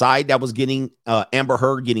was a side that was getting Amber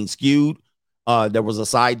Heard getting skewed. There was a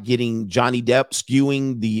side getting Johnny Depp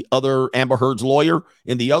skewing the other Amber Heard's lawyer.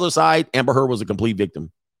 And the other side, Amber Heard was a complete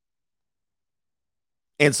victim.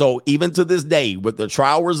 And so even to this day, with the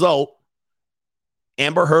trial result,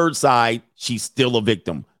 Amber Heard's side, she's still a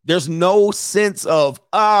victim. There's no sense of,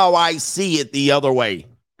 oh, I see it the other way.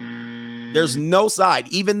 There's no side.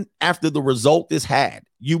 Even after the result is had,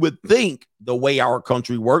 you would think the way our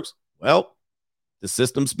country works, well, the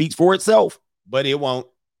system speaks for itself, but it won't.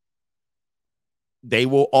 They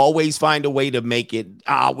will always find a way to make it,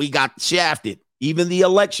 we got shafted. Even the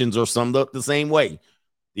elections are summed up the same way.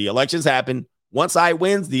 The elections happen. One side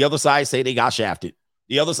wins, the other side say they got shafted.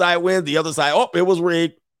 The other side wins, the other side, oh, it was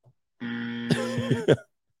rigged.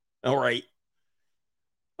 All right.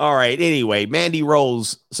 Anyway, Mandy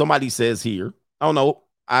Rose, somebody says here. Oh, no,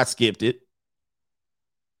 I skipped it.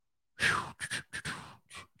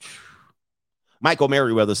 Michael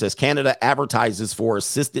Merriweather says Canada advertises for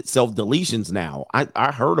assisted self-deletions now.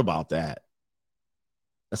 I heard about that.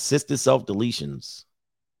 Assisted self-deletions.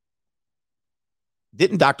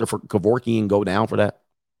 Didn't Dr. Kevorkian go down for that?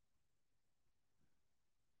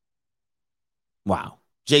 Wow.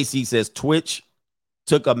 JC says Twitch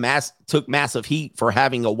took massive heat for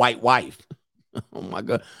having a white wife. Oh my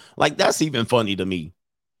God. Like, that's even funny to me.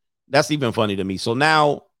 So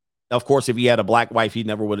now Of course, if he had a black wife, he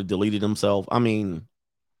never would have deleted himself. I mean,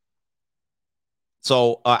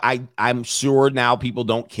 so I'm sure now people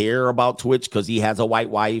don't care about Twitch because he has a white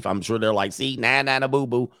wife. I'm sure they're like, see, nah, boo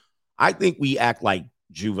boo. I think we act like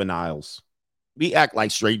juveniles. We act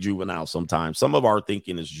like straight juveniles sometimes. Some of our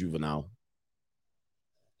thinking is juvenile.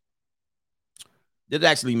 It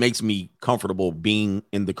actually makes me comfortable being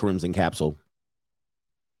in the Crimson Capsule.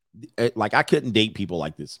 Like, I couldn't date people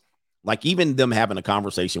like this. Like, even them having a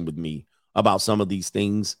conversation with me about some of these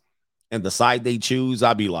things and the side they choose,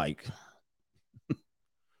 I'd be like,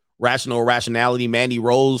 rationality. Mandy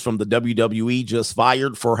Rose from the WWE just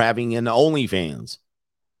fired for having an OnlyFans.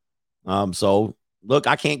 So look,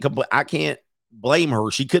 I can't blame her.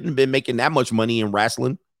 She couldn't have been making that much money in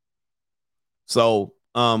wrestling. So,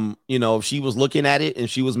 if she was looking at it and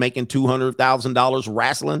she was making $200,000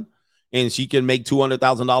 wrestling and she can make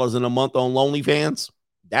 $200,000 in a month on OnlyFans,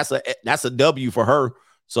 that's a W for her.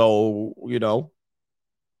 So,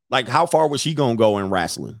 like, how far was she going to go in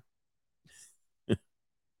wrestling?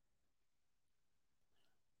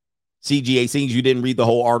 CGA, seems you didn't read the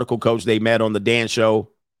whole article, Coach. They met on the Dan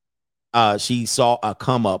show. She saw a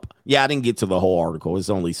come up. Yeah, I didn't get to the whole article. It's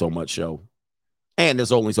only so much show. And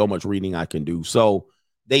there's only so much reading I can do. So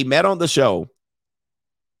they met on the show,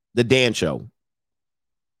 the Dan show.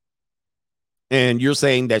 And you're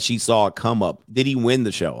saying that she saw a come up. Did he win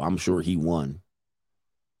the show? I'm sure he won.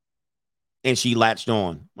 And she latched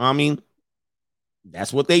on. I mean,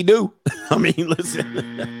 that's what they do. I mean,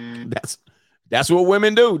 listen, that's what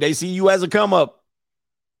women do. They see you as a come up.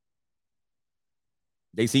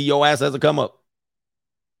 They see your ass as a come up.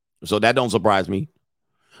 So that don't surprise me.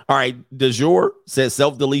 All right. De jour says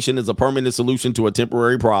self-deletion is a permanent solution to a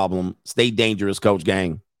temporary problem. Stay dangerous, Coach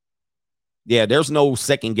Gang. Yeah, there's no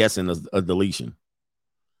second guessing a deletion.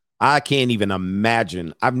 I can't even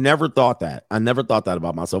imagine. I've never thought that. I never thought that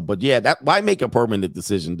about myself. But yeah, that why make a permanent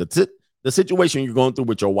decision? The situation you're going through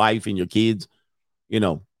with your wife and your kids,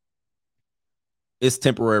 it's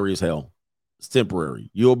temporary as hell. It's temporary.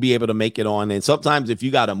 You'll be able to make it on. And sometimes if you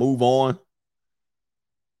got to move on,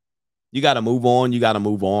 you got to move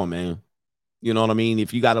on, man. You know what I mean?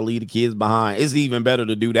 If you got to leave the kids behind, it's even better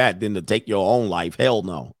to do that than to take your own life. Hell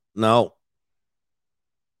no. No.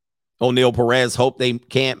 O'Neal Perez, hope they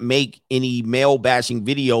can't make any male bashing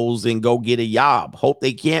videos and go get a job. Hope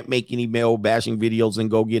they can't make any male bashing videos and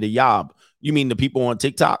go get a job. You mean the people on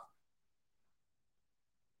TikTok?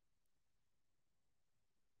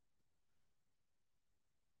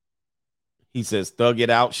 He says, thug it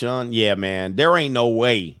out, Sean. Yeah, man, there ain't no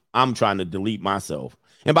way I'm trying to delete myself.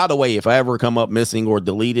 And by the way, if I ever come up missing or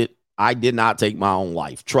deleted, I did not take my own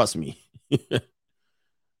life. Trust me.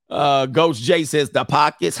 Ghost J says, the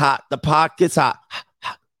pocket's hot. The pocket's hot.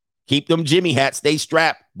 Keep them Jimmy hats. Stay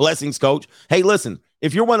strapped. Blessings, Coach. Hey, listen,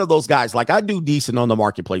 if you're one of those guys, like I do decent on the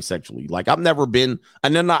marketplace sexually. Like I've never been,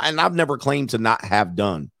 and I've never claimed to not have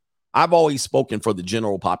done. I've always spoken for the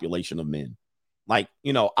general population of men. Like,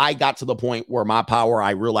 I got to the point where I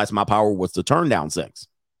realized my power was to turn down sex,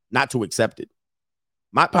 not to accept it.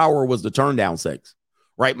 My power was to turn down sex,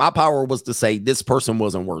 right? My power was to say this person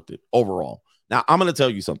wasn't worth it overall. Now, I'm going to tell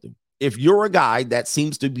you something. If you're a guy that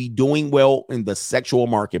seems to be doing well in the sexual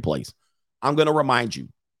marketplace, I'm going to remind you,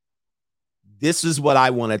 this is what I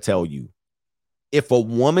want to tell you. If a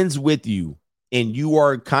woman's with you and you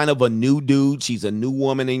are kind of a new dude, she's a new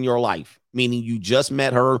woman in your life, meaning you just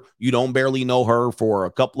met her, you don't barely know her for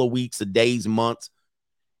a couple of weeks, days, months,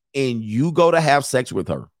 and you go to have sex with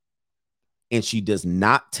her, and she does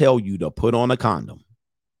not tell you to put on a condom,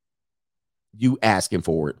 you asking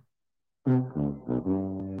for it.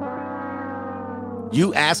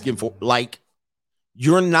 You asking for, like,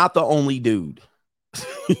 you're not the only dude.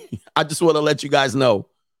 I just want to let you guys know,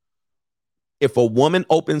 if a woman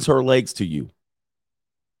opens her legs to you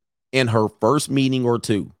in her first meeting or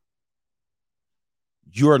two,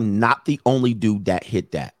 you're not the only dude that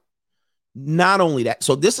hit that. Not only that.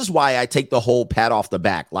 So this is why I take the whole pat off the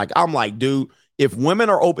back. Like, I'm like, dude, if women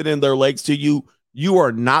are opening their legs to you, you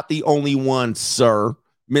are not the only one, sir.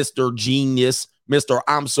 Mr. Genius, Mr.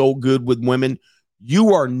 I'm so good with women.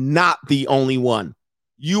 You are not the only one.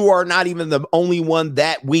 You are not even the only one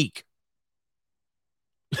that week.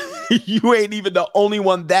 You ain't even the only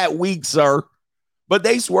one that week, sir. But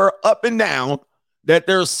they swear up and down that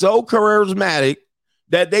they're so charismatic,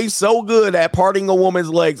 that they so good at parting a woman's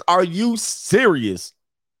legs. Are you serious?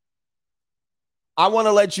 I want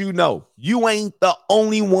to let you know, you ain't the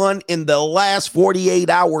only one in the last 48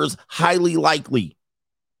 hours, highly likely.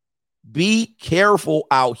 Be careful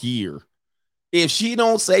out here. If she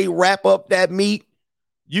don't say wrap up that meat,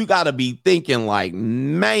 you got to be thinking like,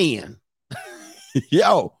 man,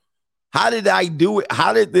 yo, How did I do it?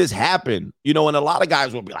 How did this happen? You know, and a lot of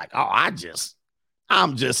guys will be like, oh,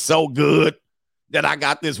 I'm just so good that I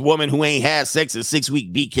got this woman who ain't had sex in 6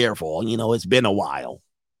 weeks. Be careful. You know, it's been a while.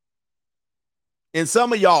 And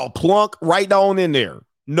some of y'all plunk right on in there.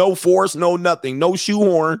 No force, no nothing, no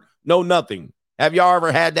shoehorn, no nothing. Have y'all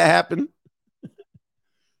ever had that happen?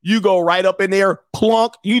 You go right up in there,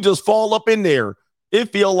 plunk, you just fall up in there.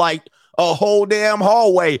 It feel like a whole damn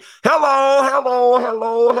hallway. Hello, hello,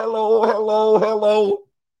 hello, hello, hello, hello.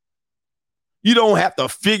 You don't have to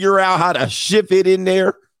figure out how to shift it in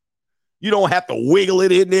there. You don't have to wiggle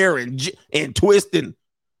it in there and twist and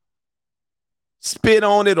spit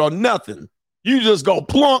on it or nothing. You just go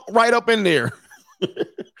plunk right up in there.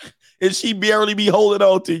 And she barely be holding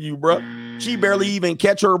on to you, bro. She barely even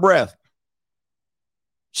catch her breath.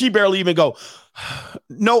 She barely even go,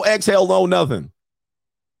 no exhale, no nothing.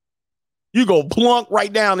 You go plunk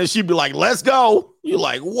right down and she be like, let's go. You're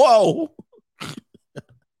like, whoa.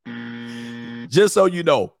 Just so you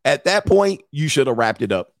know, at that point, you should have wrapped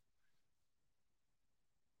it up.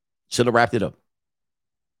 Should have wrapped it up.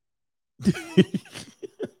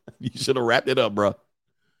 You should have wrapped it up, bro.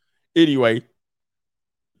 Anyway.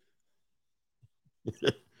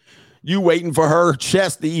 You waiting for her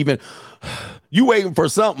chest to even, you waiting for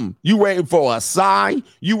something. You waiting for a sigh.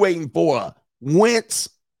 You waiting for a wince.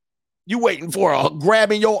 You waiting for a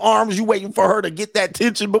grabbing your arms. You waiting for her to get that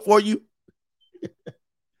tension before you.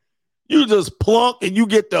 You just plunk and you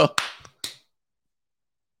get the,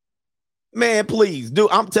 man, please,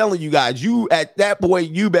 dude. I'm telling you guys, you at that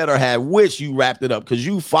point, you better have wish you wrapped it up because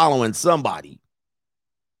you following somebody.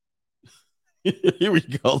 Here we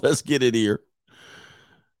go. Let's get it here.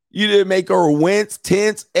 You didn't make her wince,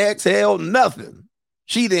 tense, exhale, nothing.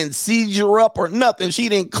 She didn't seizure up or nothing. She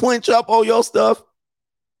didn't clench up all your stuff.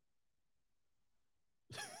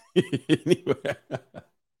 Anyway,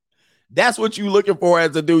 that's what you looking for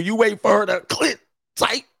as a dude. You wait for her to clench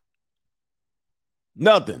tight.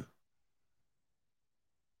 Nothing.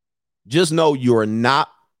 Just know you're not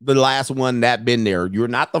the last one that been there. You're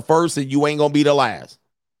not the first and you ain't going to be the last.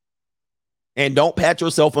 And don't pat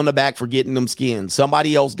yourself on the back for getting them skins.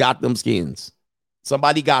 Somebody else got them skins.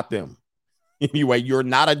 Somebody got them. Anyway, you're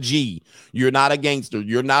not a G. You're not a gangster.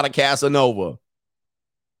 You're not a Casanova.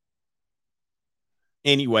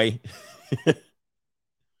 Anyway.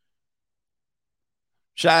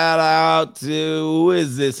 Shout out to, who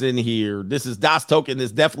is this in here? This is Das Token.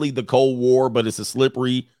 It's definitely the Cold War, but it's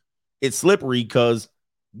slippery because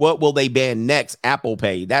what will they ban next? Apple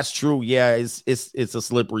Pay. That's true. Yeah, it's a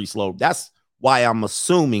slippery slope. That's why I'm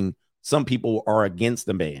assuming some people are against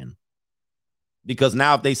the ban. Because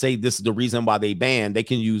now if they say this is the reason why they ban, they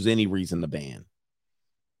can use any reason to ban.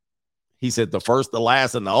 He said the first, the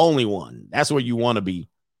last, and the only one. That's where you want to be.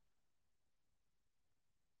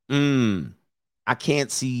 I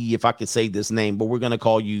can't see if I can say this name, but we're going to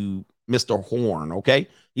call you Mr. Horn, okay?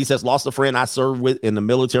 He says, lost a friend I served with in the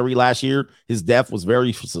military last year. His death was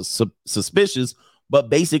very suspicious, but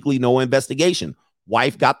basically no investigation.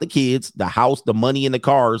 Wife got the kids, the house, the money, and the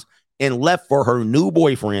cars, and left for her new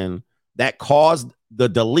boyfriend that caused the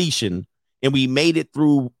deletion. And we made it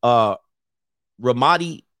through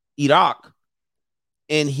Ramadi, Iraq,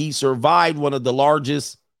 and he survived one of the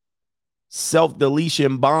largest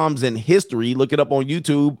self-deletion bombs in history. Look it up on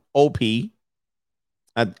YouTube, OP.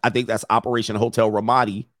 I think that's Operation Hotel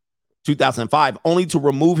Ramadi, 2005, only to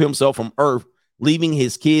remove himself from Earth, leaving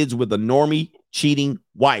his kids with a normie, cheating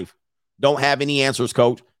wife. Don't have any answers,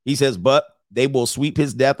 coach. He says, but they will sweep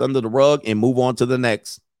his death under the rug and move on to the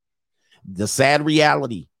next. The sad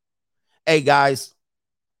reality. Hey, guys,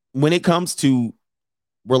 when it comes to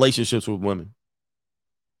relationships with women,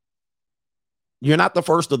 you're not the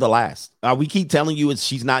first or the last. We keep telling you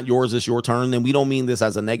she's not yours, it's your turn, and we don't mean this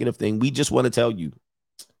as a negative thing. We just want to tell you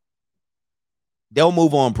they'll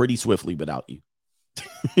move on pretty swiftly without you.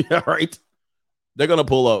 All right? They're going to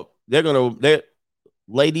pull up.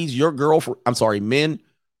 Ladies, your girlfriend, I'm sorry, men,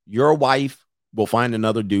 your wife will find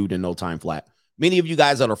another dude in no time flat. Many of you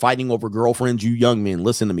guys that are fighting over girlfriends, you young men,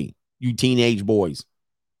 listen to me. You teenage boys.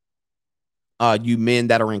 You men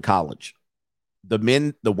that are in college. The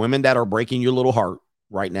women that are breaking your little heart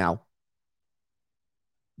right now,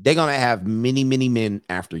 they're going to have many, many men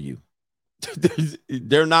after you.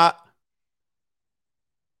 They're not.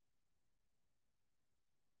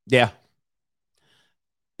 Yeah.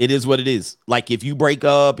 It is what it is. Like if you break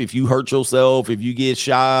up, if you hurt yourself, if you get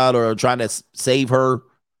shot or trying to save her,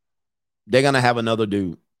 they're going to have another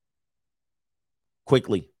dude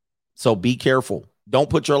quickly. So be careful. Don't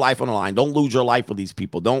put your life on the line. Don't lose your life for these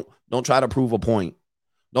people. Don't try to prove a point.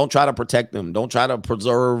 Don't try to protect them. Don't try to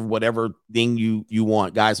preserve whatever thing you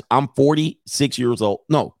want. Guys, I'm 46 years old.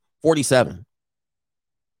 No, 47.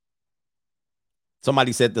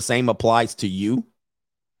 Somebody said the same applies to you.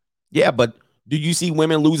 Yeah, but do you see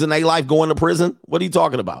women losing their life going to prison? What are you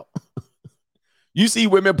talking about? You see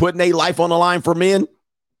women putting their life on the line for men?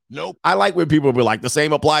 Nope. I like when people be like, the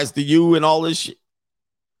same applies to you and all this shit.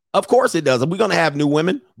 Of course it does. We're going to have new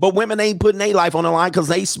women, but women ain't putting their life on the line because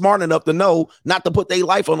they smart enough to know not to put their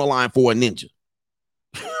life on the line for a ninja.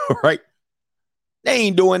 Right? They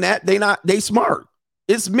ain't doing that. They smart.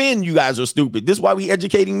 It's men. You guys are stupid. This is why we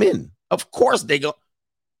educating men. Of course they go.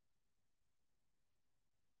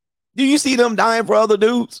 Do you see them dying for other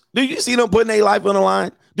dudes? Do you see them putting their life on the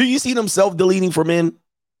line? Do you see them self-deleting for men?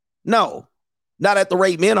 No, not at the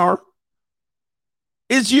rate men are.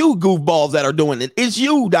 It's you goofballs that are doing it. It's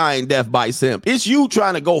you dying death by simp. It's you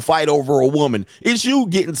trying to go fight over a woman. It's you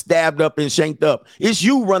getting stabbed up and shanked up. It's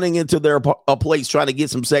you running into a place trying to get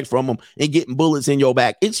some sex from them and getting bullets in your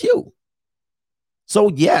back. It's you. So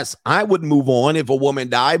yes, I would move on if a woman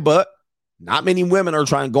died, but not many women are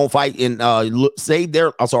trying to go fight and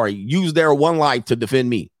use their one life to defend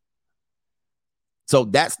me. So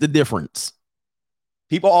that's the difference.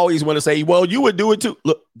 People always want to say, well, you would do it too.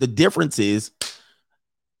 Look, the difference is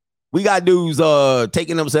we got dudes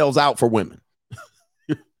taking themselves out for women.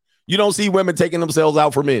 You don't see women taking themselves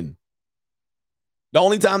out for men. The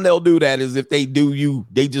only time they'll do that is if they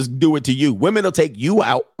just do it to you. Women will take you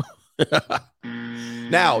out.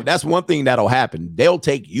 Now, that's one thing that'll happen. They'll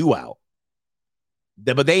take you out.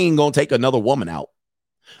 But they ain't going to take another woman out.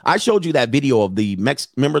 I showed you that video of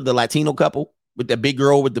remember the Latino couple with the big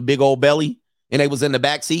girl with the big old belly? And they was in the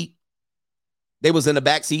back seat. They was in the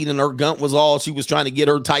back seat and her gunt was all, she was trying to get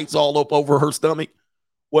her tights all up over her stomach.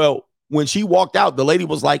 Well, when she walked out, the lady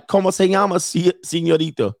was like, "Como se llama,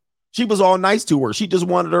 señorita?" She was all nice to her. She just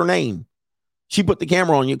wanted her name. She put the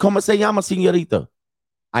camera on you. "Como se llama, señorita?"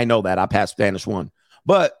 I know that. I passed Spanish 1.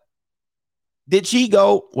 But did she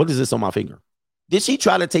go, what is this on my finger? Did she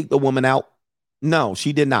try to take the woman out? No,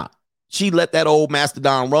 she did not. She let that old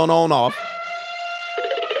mastodon run on off.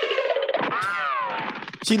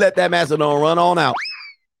 She let that mastodon run on out.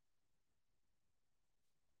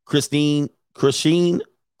 Christina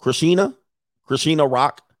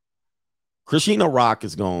Rock. Christina Rock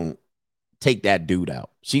is going to take that dude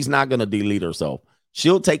out. She's not going to delete herself.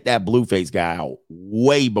 She'll take that Blueface guy out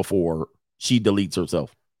way before she deletes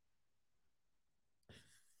herself.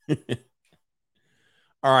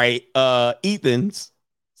 All right. Ethan's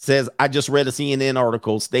says, I just read a CNN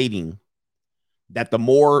article stating that the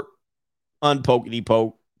more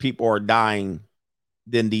unpokety-poke people are dying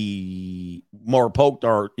than the more poked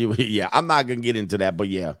are. Yeah, I'm not going to get into that, but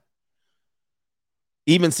yeah.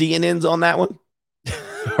 Even CNN's on that one.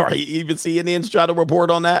 All right, even CNN's trying to report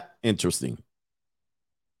on that. Interesting.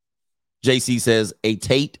 JC says, a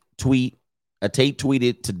Tate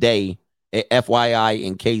tweeted today, a FYI,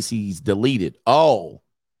 in case he's deleted. Oh,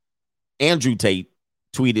 Andrew Tate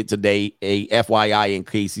tweeted today, a FYI, in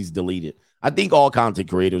case he's deleted. I think all content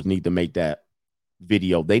creators need to make that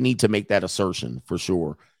video. They need to make that assertion for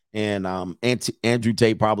sure. And Andrew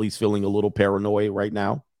Tate probably is feeling a little paranoid right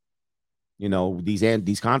now. You know,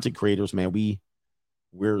 these content creators, man,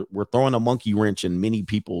 we're throwing a monkey wrench in many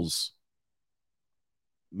people's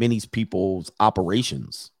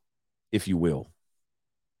operations, if you will.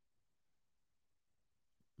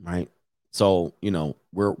 Right? So, you know,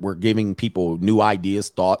 we're giving people new ideas,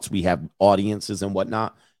 thoughts. We have audiences and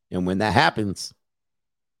whatnot. And when that happens,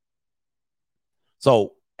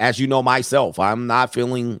 so as you know myself, I'm not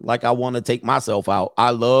feeling like I want to take myself out. I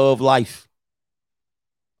love life.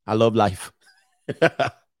 I love life.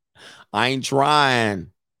 I ain't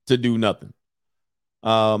trying to do nothing.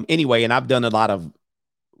 Anyway, and I've done a lot of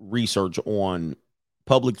research on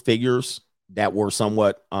public figures that were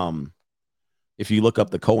somewhat, if you look up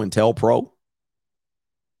the COINTELPRO,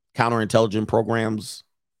 counterintelligence programs,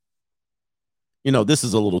 you know, this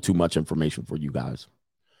is a little too much information for you guys.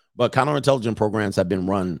 But counterintelligence programs have been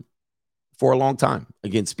run for a long time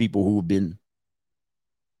against people who have been,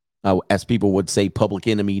 as people would say, public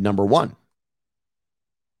enemy number one.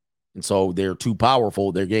 And so they're too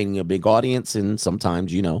powerful. They're gaining a big audience. And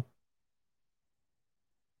sometimes, you know,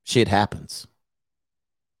 shit happens.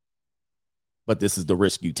 But this is the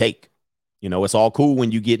risk you take. You know, it's all cool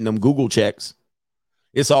when you getting them Google checks.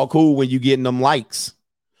 It's all cool when you getting them likes.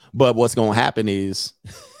 But what's going to happen is,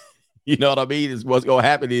 you know what I mean? What's going to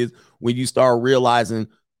happen is when you start realizing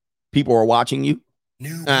people are watching you.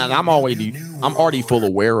 And I'm already full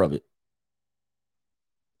aware of it.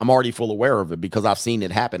 I'm already full aware of it because I've seen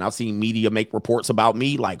it happen. I've seen media make reports about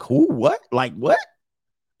me like, who, what? Like, what?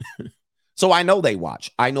 So I know they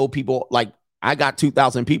watch. I know people, like, I got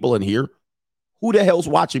 2,000 people in here. Who the hell's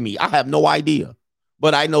watching me? I have no idea.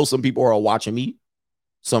 But I know some people are watching me.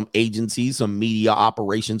 Some agencies, some media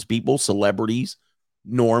operations people, celebrities,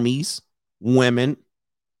 normies, women,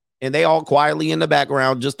 and they all quietly in the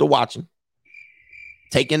background just to watching,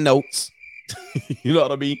 taking notes. You know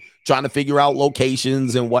what I mean? Trying to figure out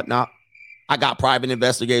locations and whatnot. I got private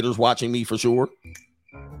investigators watching me for sure.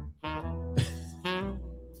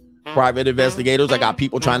 Private investigators. I got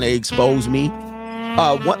people trying to expose me.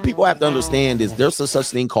 What people have to understand is there's a such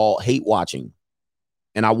thing called hate watching.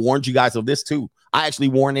 And I warned you guys of this too. I actually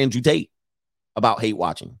warned Andrew Tate about hate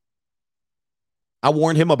watching. I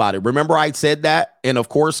warned him about it. Remember I said that? And of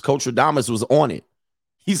course, Coach Radamas was on it.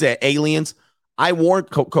 He said, aliens. I warned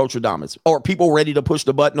Coach Radamas. Or people ready to push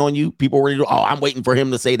the button on you. People ready to, I'm waiting for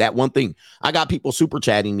him to say that one thing. I got people super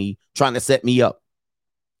chatting me, trying to set me up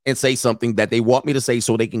and say something that they want me to say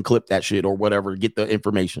so they can clip that shit or whatever, get the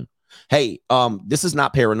information. Hey, this is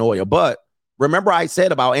not paranoia, but remember I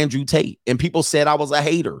said about Andrew Tate and people said I was a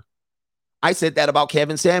hater. I said that about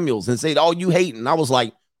Kevin Samuels and said, oh, you hating. I was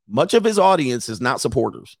like, much of his audience is not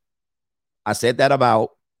supporters. I said that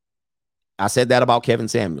about Kevin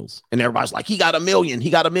Samuels. And everybody's like, he got 1 million. He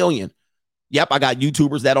got 1 million. Yep, I got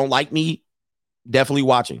YouTubers that don't like me definitely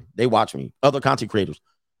watching. They watch me. Other content creators.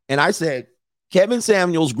 And I said, Kevin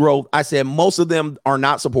Samuels' growth, I said, most of them are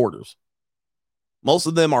not supporters. Most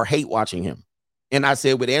of them are hate watching him. And I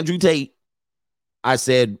said, with Andrew Tate, I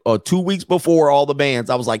said 2 weeks before all the bans,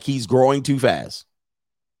 I was like, he's growing too fast.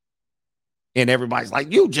 And everybody's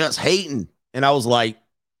like, you just hating. And I was like,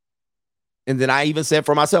 and then I even said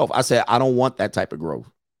for myself, I said, I don't want that type of growth.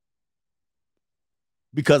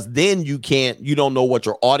 Because then you don't know what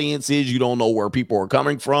your audience is. You don't know where people are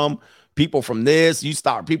coming from. People from this, you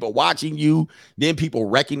start people watching you. Then people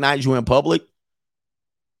recognize you in public.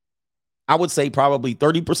 I would say probably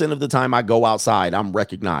 30% of the time I go outside, I'm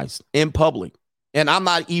recognized in public. And I'm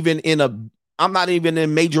not even in a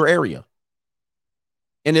major area.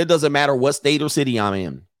 And it doesn't matter what state or city I'm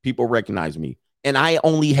in. People recognize me. And I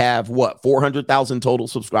only have 400,000 total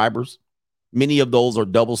subscribers. Many of those are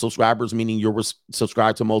double subscribers, meaning you're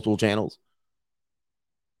subscribed to multiple channels.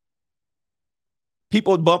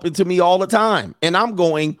 People bump into me all the time. And I'm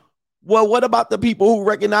going, well, what about the people who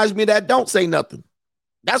recognize me that don't say nothing?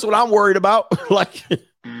 That's what I'm worried about. Like,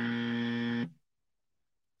 I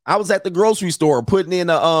was at the grocery store putting in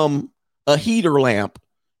a heater lamp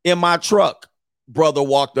in my truck. Brother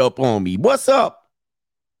walked up on me. What's up?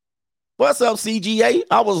 What's up, CGA?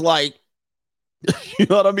 I was like, you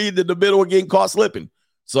know what I mean? In the middle of getting caught slipping.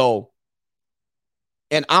 So,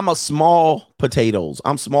 and I'm a small potatoes.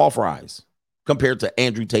 I'm small fries compared to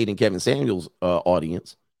Andrew Tate and Kevin Samuels'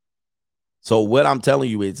 audience. So what I'm telling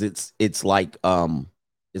you is it's like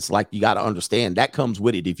you got to understand that comes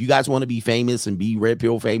with it. If you guys want to be famous and be red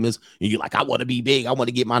pill famous and you're like, I want to be big, I want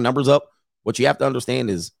to get my numbers up. What you have to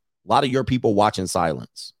understand is a lot of your people watch in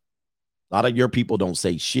silence. A lot of your people don't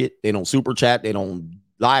say shit. They don't super chat. They don't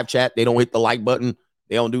live chat. They don't hit the like button.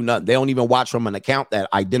 They don't do nothing. They don't even watch from an account that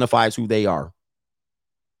identifies who they are.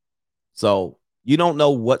 So you don't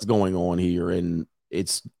know what's going on here. And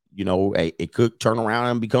it's, it could turn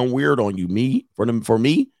around and become weird on you. For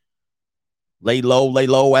me, lay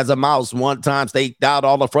low as a mouse. One time staked out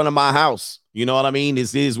all the front of my house. You know what I mean?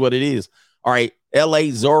 This is what it is. All right.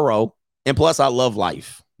 LA Zorro. And plus I love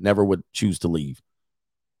life. Never would choose to leave.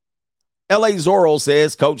 LA Zorro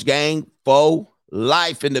says, Coach Gang, faux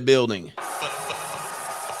life in the building.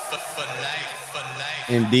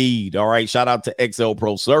 Indeed. All right. Shout out to XL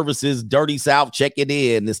Pro Services. Dirty South, check it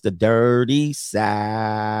in. It's the Dirty South.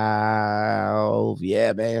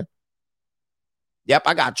 Yeah, man. Yep,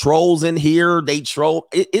 I got trolls in here. They troll.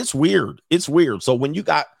 It's weird. It's weird. So when you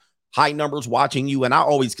got high numbers watching you, and I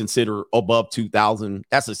always consider above 2,000,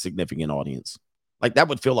 that's a significant audience. Like that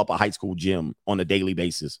would fill up a high school gym on a daily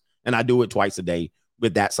basis. And I do it twice a day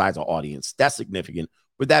with that size of audience. That's significant.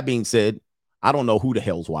 With that being said, I don't know who the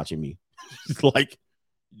hell's watching me. Like,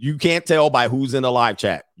 you can't tell by who's in the live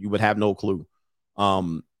chat. You would have no clue.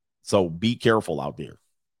 So be careful out there.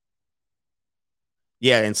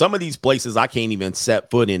 Yeah, and some of these places I can't even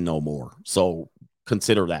set foot in no more. So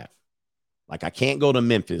consider that. Like, I can't go to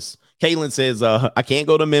Memphis. Kaylin says, I can't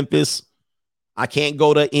go to Memphis. I can't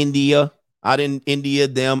go to India. I didn't India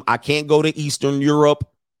them. I can't go to Eastern Europe.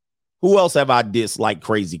 Who else have I dissed like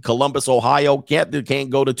crazy? Columbus, Ohio. Can't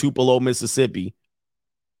go to Tupelo, Mississippi.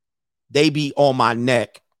 They be on my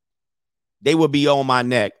neck. They would be on my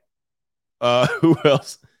neck. Who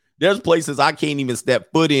else? There's places I can't even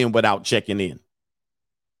step foot in without checking in.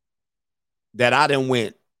 That I didn't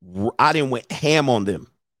went ham on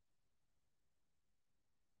them.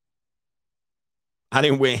 I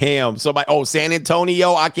didn't went ham. Somebody, San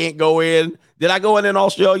Antonio, I can't go in. Did I go in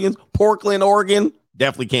Australians? Portland, Oregon,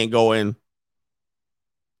 definitely can't go in.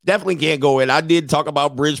 Definitely can't go in. I did talk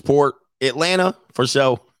about Bridgeport, Atlanta, for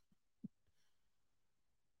sure.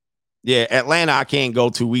 Yeah, Atlanta I can't go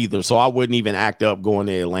to either, so I wouldn't even act up going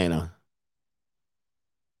to Atlanta.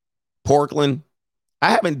 Portland, I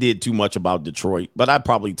haven't did too much about Detroit, but I'd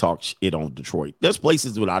probably talk shit on Detroit. There's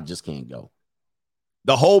places where I just can't go.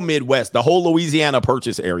 The whole Midwest, the whole Louisiana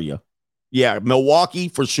Purchase area. Yeah, Milwaukee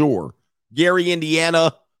for sure. Gary,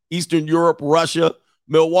 Indiana, Eastern Europe, Russia.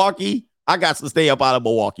 Milwaukee, I got to stay up out of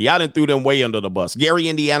Milwaukee. I done threw them way under the bus. Gary,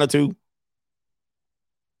 Indiana too.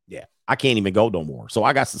 Yeah, I can't even go no more. So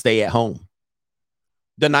I got to stay at home.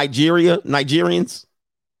 The Nigerians,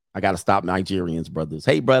 I got to stop Nigerians, brothers.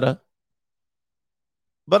 Hey, brother.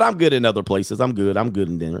 But I'm good in other places. I'm good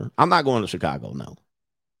in dinner. I'm not going to Chicago, no.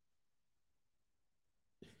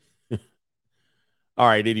 All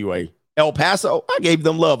right, anyway. El Paso, I gave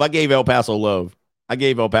them love. I gave El Paso love.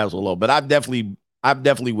 But I've definitely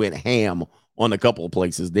went ham on a couple of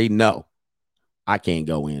places. They know I can't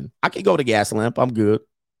go in. I can go to Gaslamp. I'm good.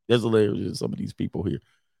 There's some of these people here.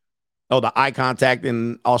 Oh, the eye contact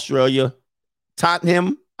in Australia.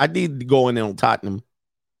 Tottenham. I need to go in on Tottenham.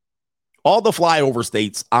 All the flyover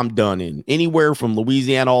states I'm done in. Anywhere from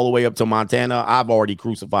Louisiana all the way up to Montana, I've already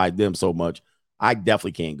crucified them so much. I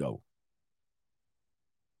definitely can't go.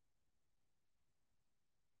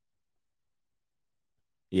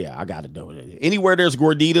 Yeah, I got to do it. Anywhere there's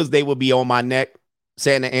gorditas, they will be on my neck.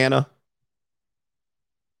 Santa Ana.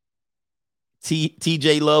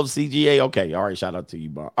 TJ loves CGA. Okay, all right, shout out to you,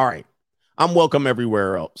 Bob. All right, I'm welcome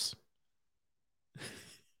everywhere else.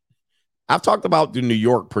 I've talked about New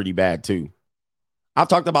York pretty bad, too. I've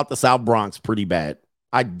talked about the South Bronx pretty bad.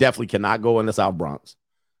 I definitely cannot go in the South Bronx.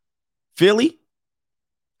 Philly,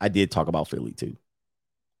 I did talk about Philly, too.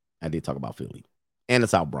 And the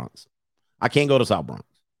South Bronx. I can't go to South Bronx.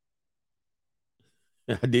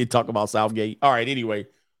 I did talk about Southgate. All right, anyway.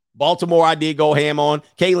 Baltimore, I did go ham on.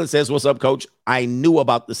 Kaylin says, what's up, coach? I knew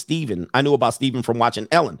about Stephen from watching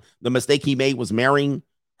Ellen. The mistake he made was marrying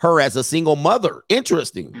her as a single mother.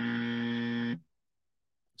 Interesting.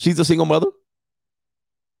 She's a single mother?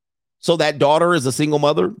 So that daughter is a single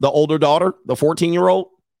mother, the older daughter, the 14-year-old?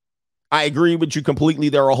 I agree with you completely.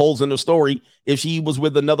 There are holes in the story. If she was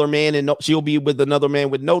with another man and she'll be with another man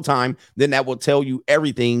with no time, then that will tell you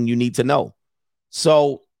everything you need to know.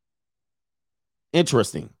 So,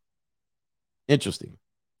 interesting. So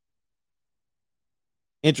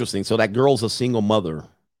that girl's a single mother.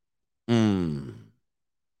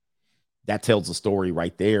 That tells a story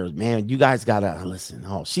right there. Man, you guys got to listen.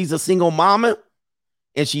 Oh, she's a single mama.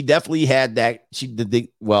 And she definitely had that.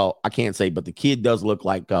 Well, I can't say, but the kid does look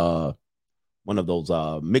like one of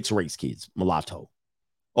those mixed race kids, mulatto.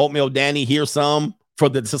 Oatmeal Danny, here's some for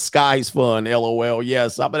the disguise fun. LOL.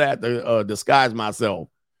 Yes, I'm going to have to disguise myself.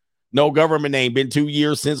 No government name. Been 2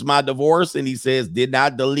 years since my divorce. And he says, did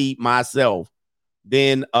not delete myself.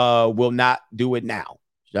 Then will not do it now.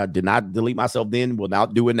 I did not delete myself then. Will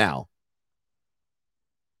not do it now.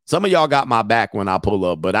 Some of y'all got my back when I pull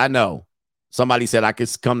up, but I know. Somebody said I could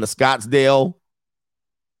come to Scottsdale.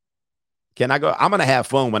 Can I go? I'm going to have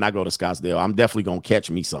fun when I go to Scottsdale. I'm definitely going to catch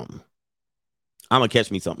me something.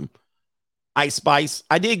 Ice Spice.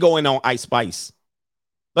 I did go in on Ice Spice.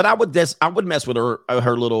 But I would mess with her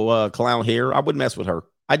little clown hair. I would mess with her.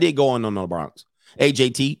 I did go on the Bronx.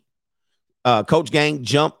 AJT. Coach Gang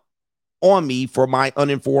jumped on me for my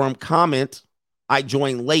uninformed comment. I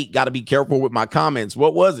joined late. Got to be careful with my comments.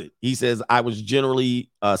 What was it? He says, I was generally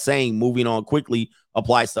saying moving on quickly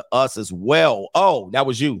applies to us as well. Oh, that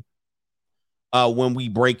was you. When we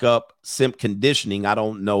break up simp conditioning, I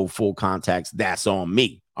don't know full context. That's on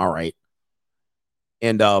me. All right.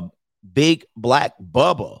 And Big Black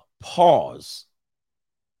Bubba, pause.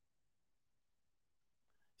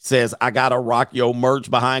 Says, I got to rock your merch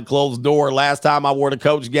behind closed door. Last time I wore the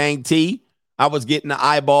Coach Gang tee, I was getting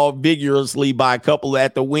eyeballed vigorously by a couple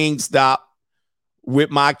at the Wingstop with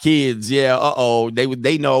my kids. Yeah,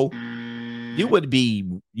 they know. You would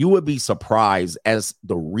be surprised as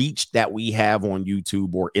the reach that we have on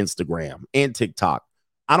YouTube or Instagram and TikTok.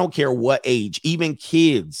 I don't care what age, even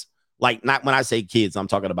kids. Like, not when I say kids, I'm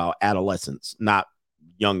talking about adolescents, not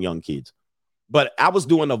young kids. But I was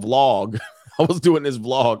doing a vlog. I was doing this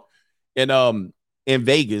vlog in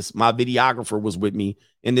Vegas. My videographer was with me,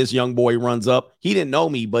 and this young boy runs up. He didn't know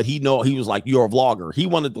me, but he was like, you're a vlogger. He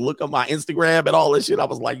wanted to look up my Instagram and all this shit. I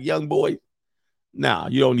was like, young boy, nah,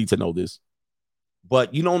 you don't need to know this.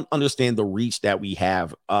 But you don't understand the reach that we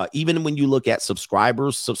have. Even when you look at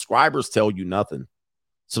subscribers tell you nothing.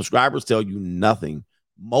 Subscribers tell you nothing.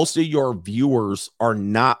 Most of your viewers are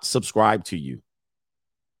not subscribed to you.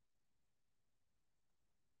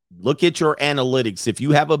 Look at your analytics. If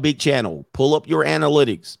you have a big channel, pull up your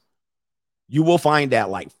analytics. You will find that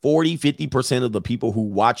like 40-50% of the people who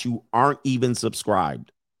watch you aren't even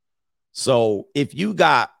subscribed. So if you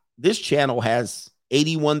got, this channel has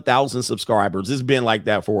 81,000 subscribers. It's been like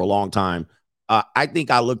that for a long time. I think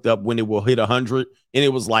I looked up when it will hit 100, and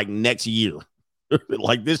it was like next year.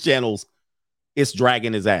 Like this channel's, it's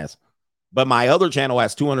dragging his ass. But my other channel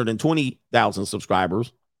has 220,000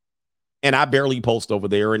 subscribers, and I barely post over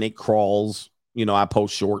there, and it crawls. You know, I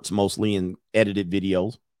post shorts mostly and edited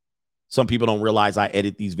videos. Some people don't realize I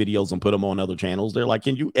edit these videos and put them on other channels. They're like,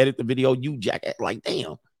 can you edit the video? You jackass. Like,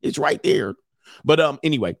 damn, it's right there. But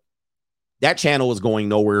anyway, that channel is going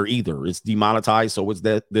nowhere either. It's demonetized, so it's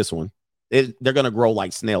this one. They're going to grow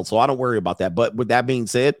like snails, so I don't worry about that. But with that being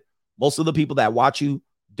said, most of the people that watch you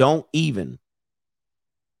they're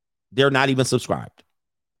not even subscribed.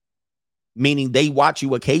 Meaning they watch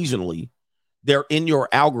you occasionally. They're in your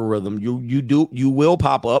algorithm. You will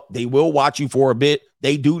pop up. They will watch you for a bit.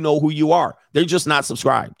 They do know who you are. They're just not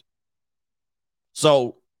subscribed.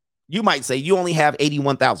 So you might say you only have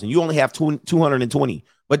 81,000. You only have 220.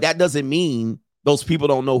 But that doesn't mean those people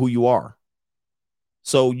don't know who you are.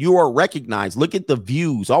 So you are recognized. Look at the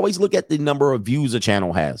views. Always look at the number of views a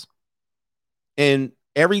channel has. And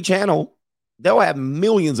every channel, they'll have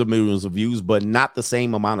millions of views, but not the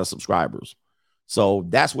same amount of subscribers. So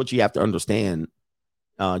that's what you have to understand.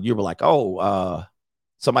 You were like,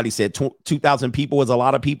 somebody said 2,000 people is a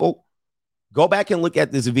lot of people. Go back and look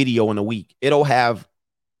at this video in a week. It'll have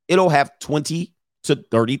 20 to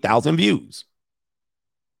 30,000 views.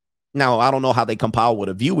 Now, I don't know how they compile what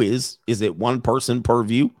a view is. Is it one person per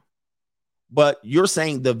view? But you're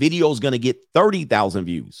saying the video is going to get 30,000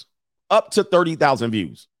 views, up to 30,000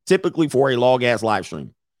 views, typically for a long ass live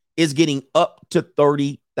stream. Is getting up to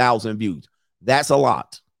 30,000 views. That's a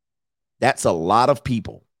lot. That's a lot of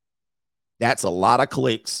people. That's a lot of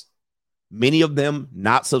clicks. Many of them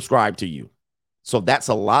not subscribed to you. So that's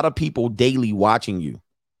a lot of people daily watching you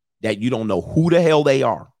that you don't know who the hell they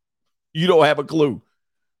are. You don't have a clue.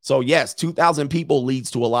 So yes, 2,000 people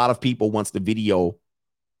leads to a lot of people once the video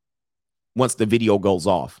goes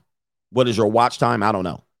off. What is your watch time? I don't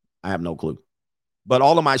know. I have no clue. But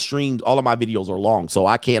all of my streams, all of my videos are long, so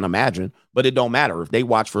I can't imagine. But it don't matter. If they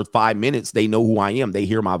watch for 5 minutes, they know who I am. They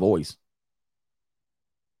hear my voice.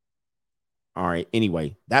 All right.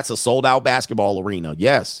 Anyway, that's a sold out basketball arena.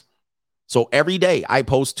 Yes. So every day I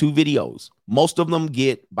post 2 videos. Most of them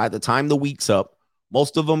get, by the time the week's up,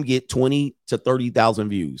 most of them get 20 to 30,000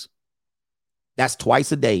 views. That's twice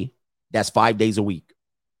a day. That's 5 days a week.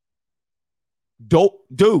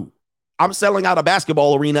 Dude, I'm selling out a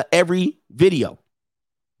basketball arena every video.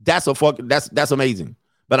 That's amazing.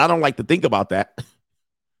 But I don't like to think about that.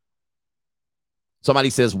 Somebody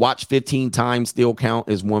says watch 15 times still count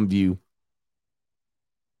as 1 view.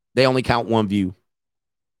 They only count 1 view.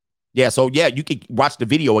 Yeah, so yeah, you can watch the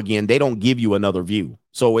video again. They don't give you another view.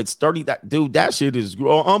 So it's 30. Dude, that shit is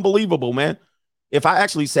unbelievable, man. If I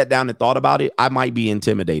actually sat down and thought about it, I might be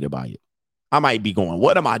intimidated by it. I might be going,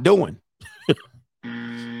 what am I doing?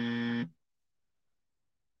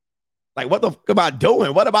 Like, what the fuck am I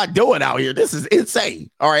doing? What am I doing out here? This is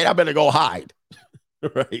insane. All right, I better go hide.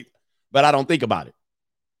 Right? But I don't think about it.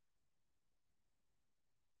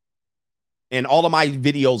 And all of my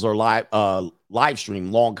videos are live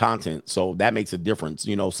stream, long content. So that makes a difference.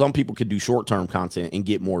 You know, some people could do short-term content and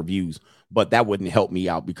get more views, but that wouldn't help me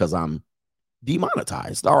out because I'm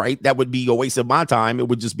demonetized. All right. That would be a waste of my time. It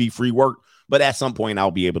would just be free work. But at some point,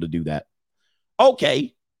 I'll be able to do that.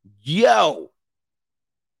 Okay. Yo.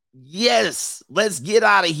 Yes. Let's get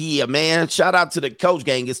out of here, man. Shout out to the Coach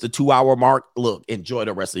Gang. It's the 2-hour mark. Look, enjoy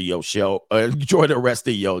the rest of your show. Enjoy the rest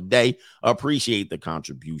of your day. Appreciate the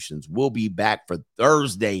contributions. We'll be back for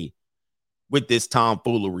Thursday with this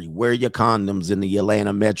tomfoolery. Wear your condoms in the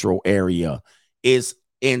Atlanta metro area. It's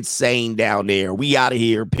insane down there. We out of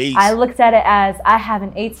here. Peace. I looked at it as I have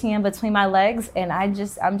an ATM between my legs and I'm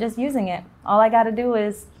just using it. All I got to do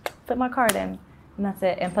is put my card in and that's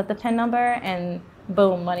it. And put the PIN number and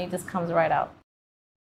boom, money just comes right out.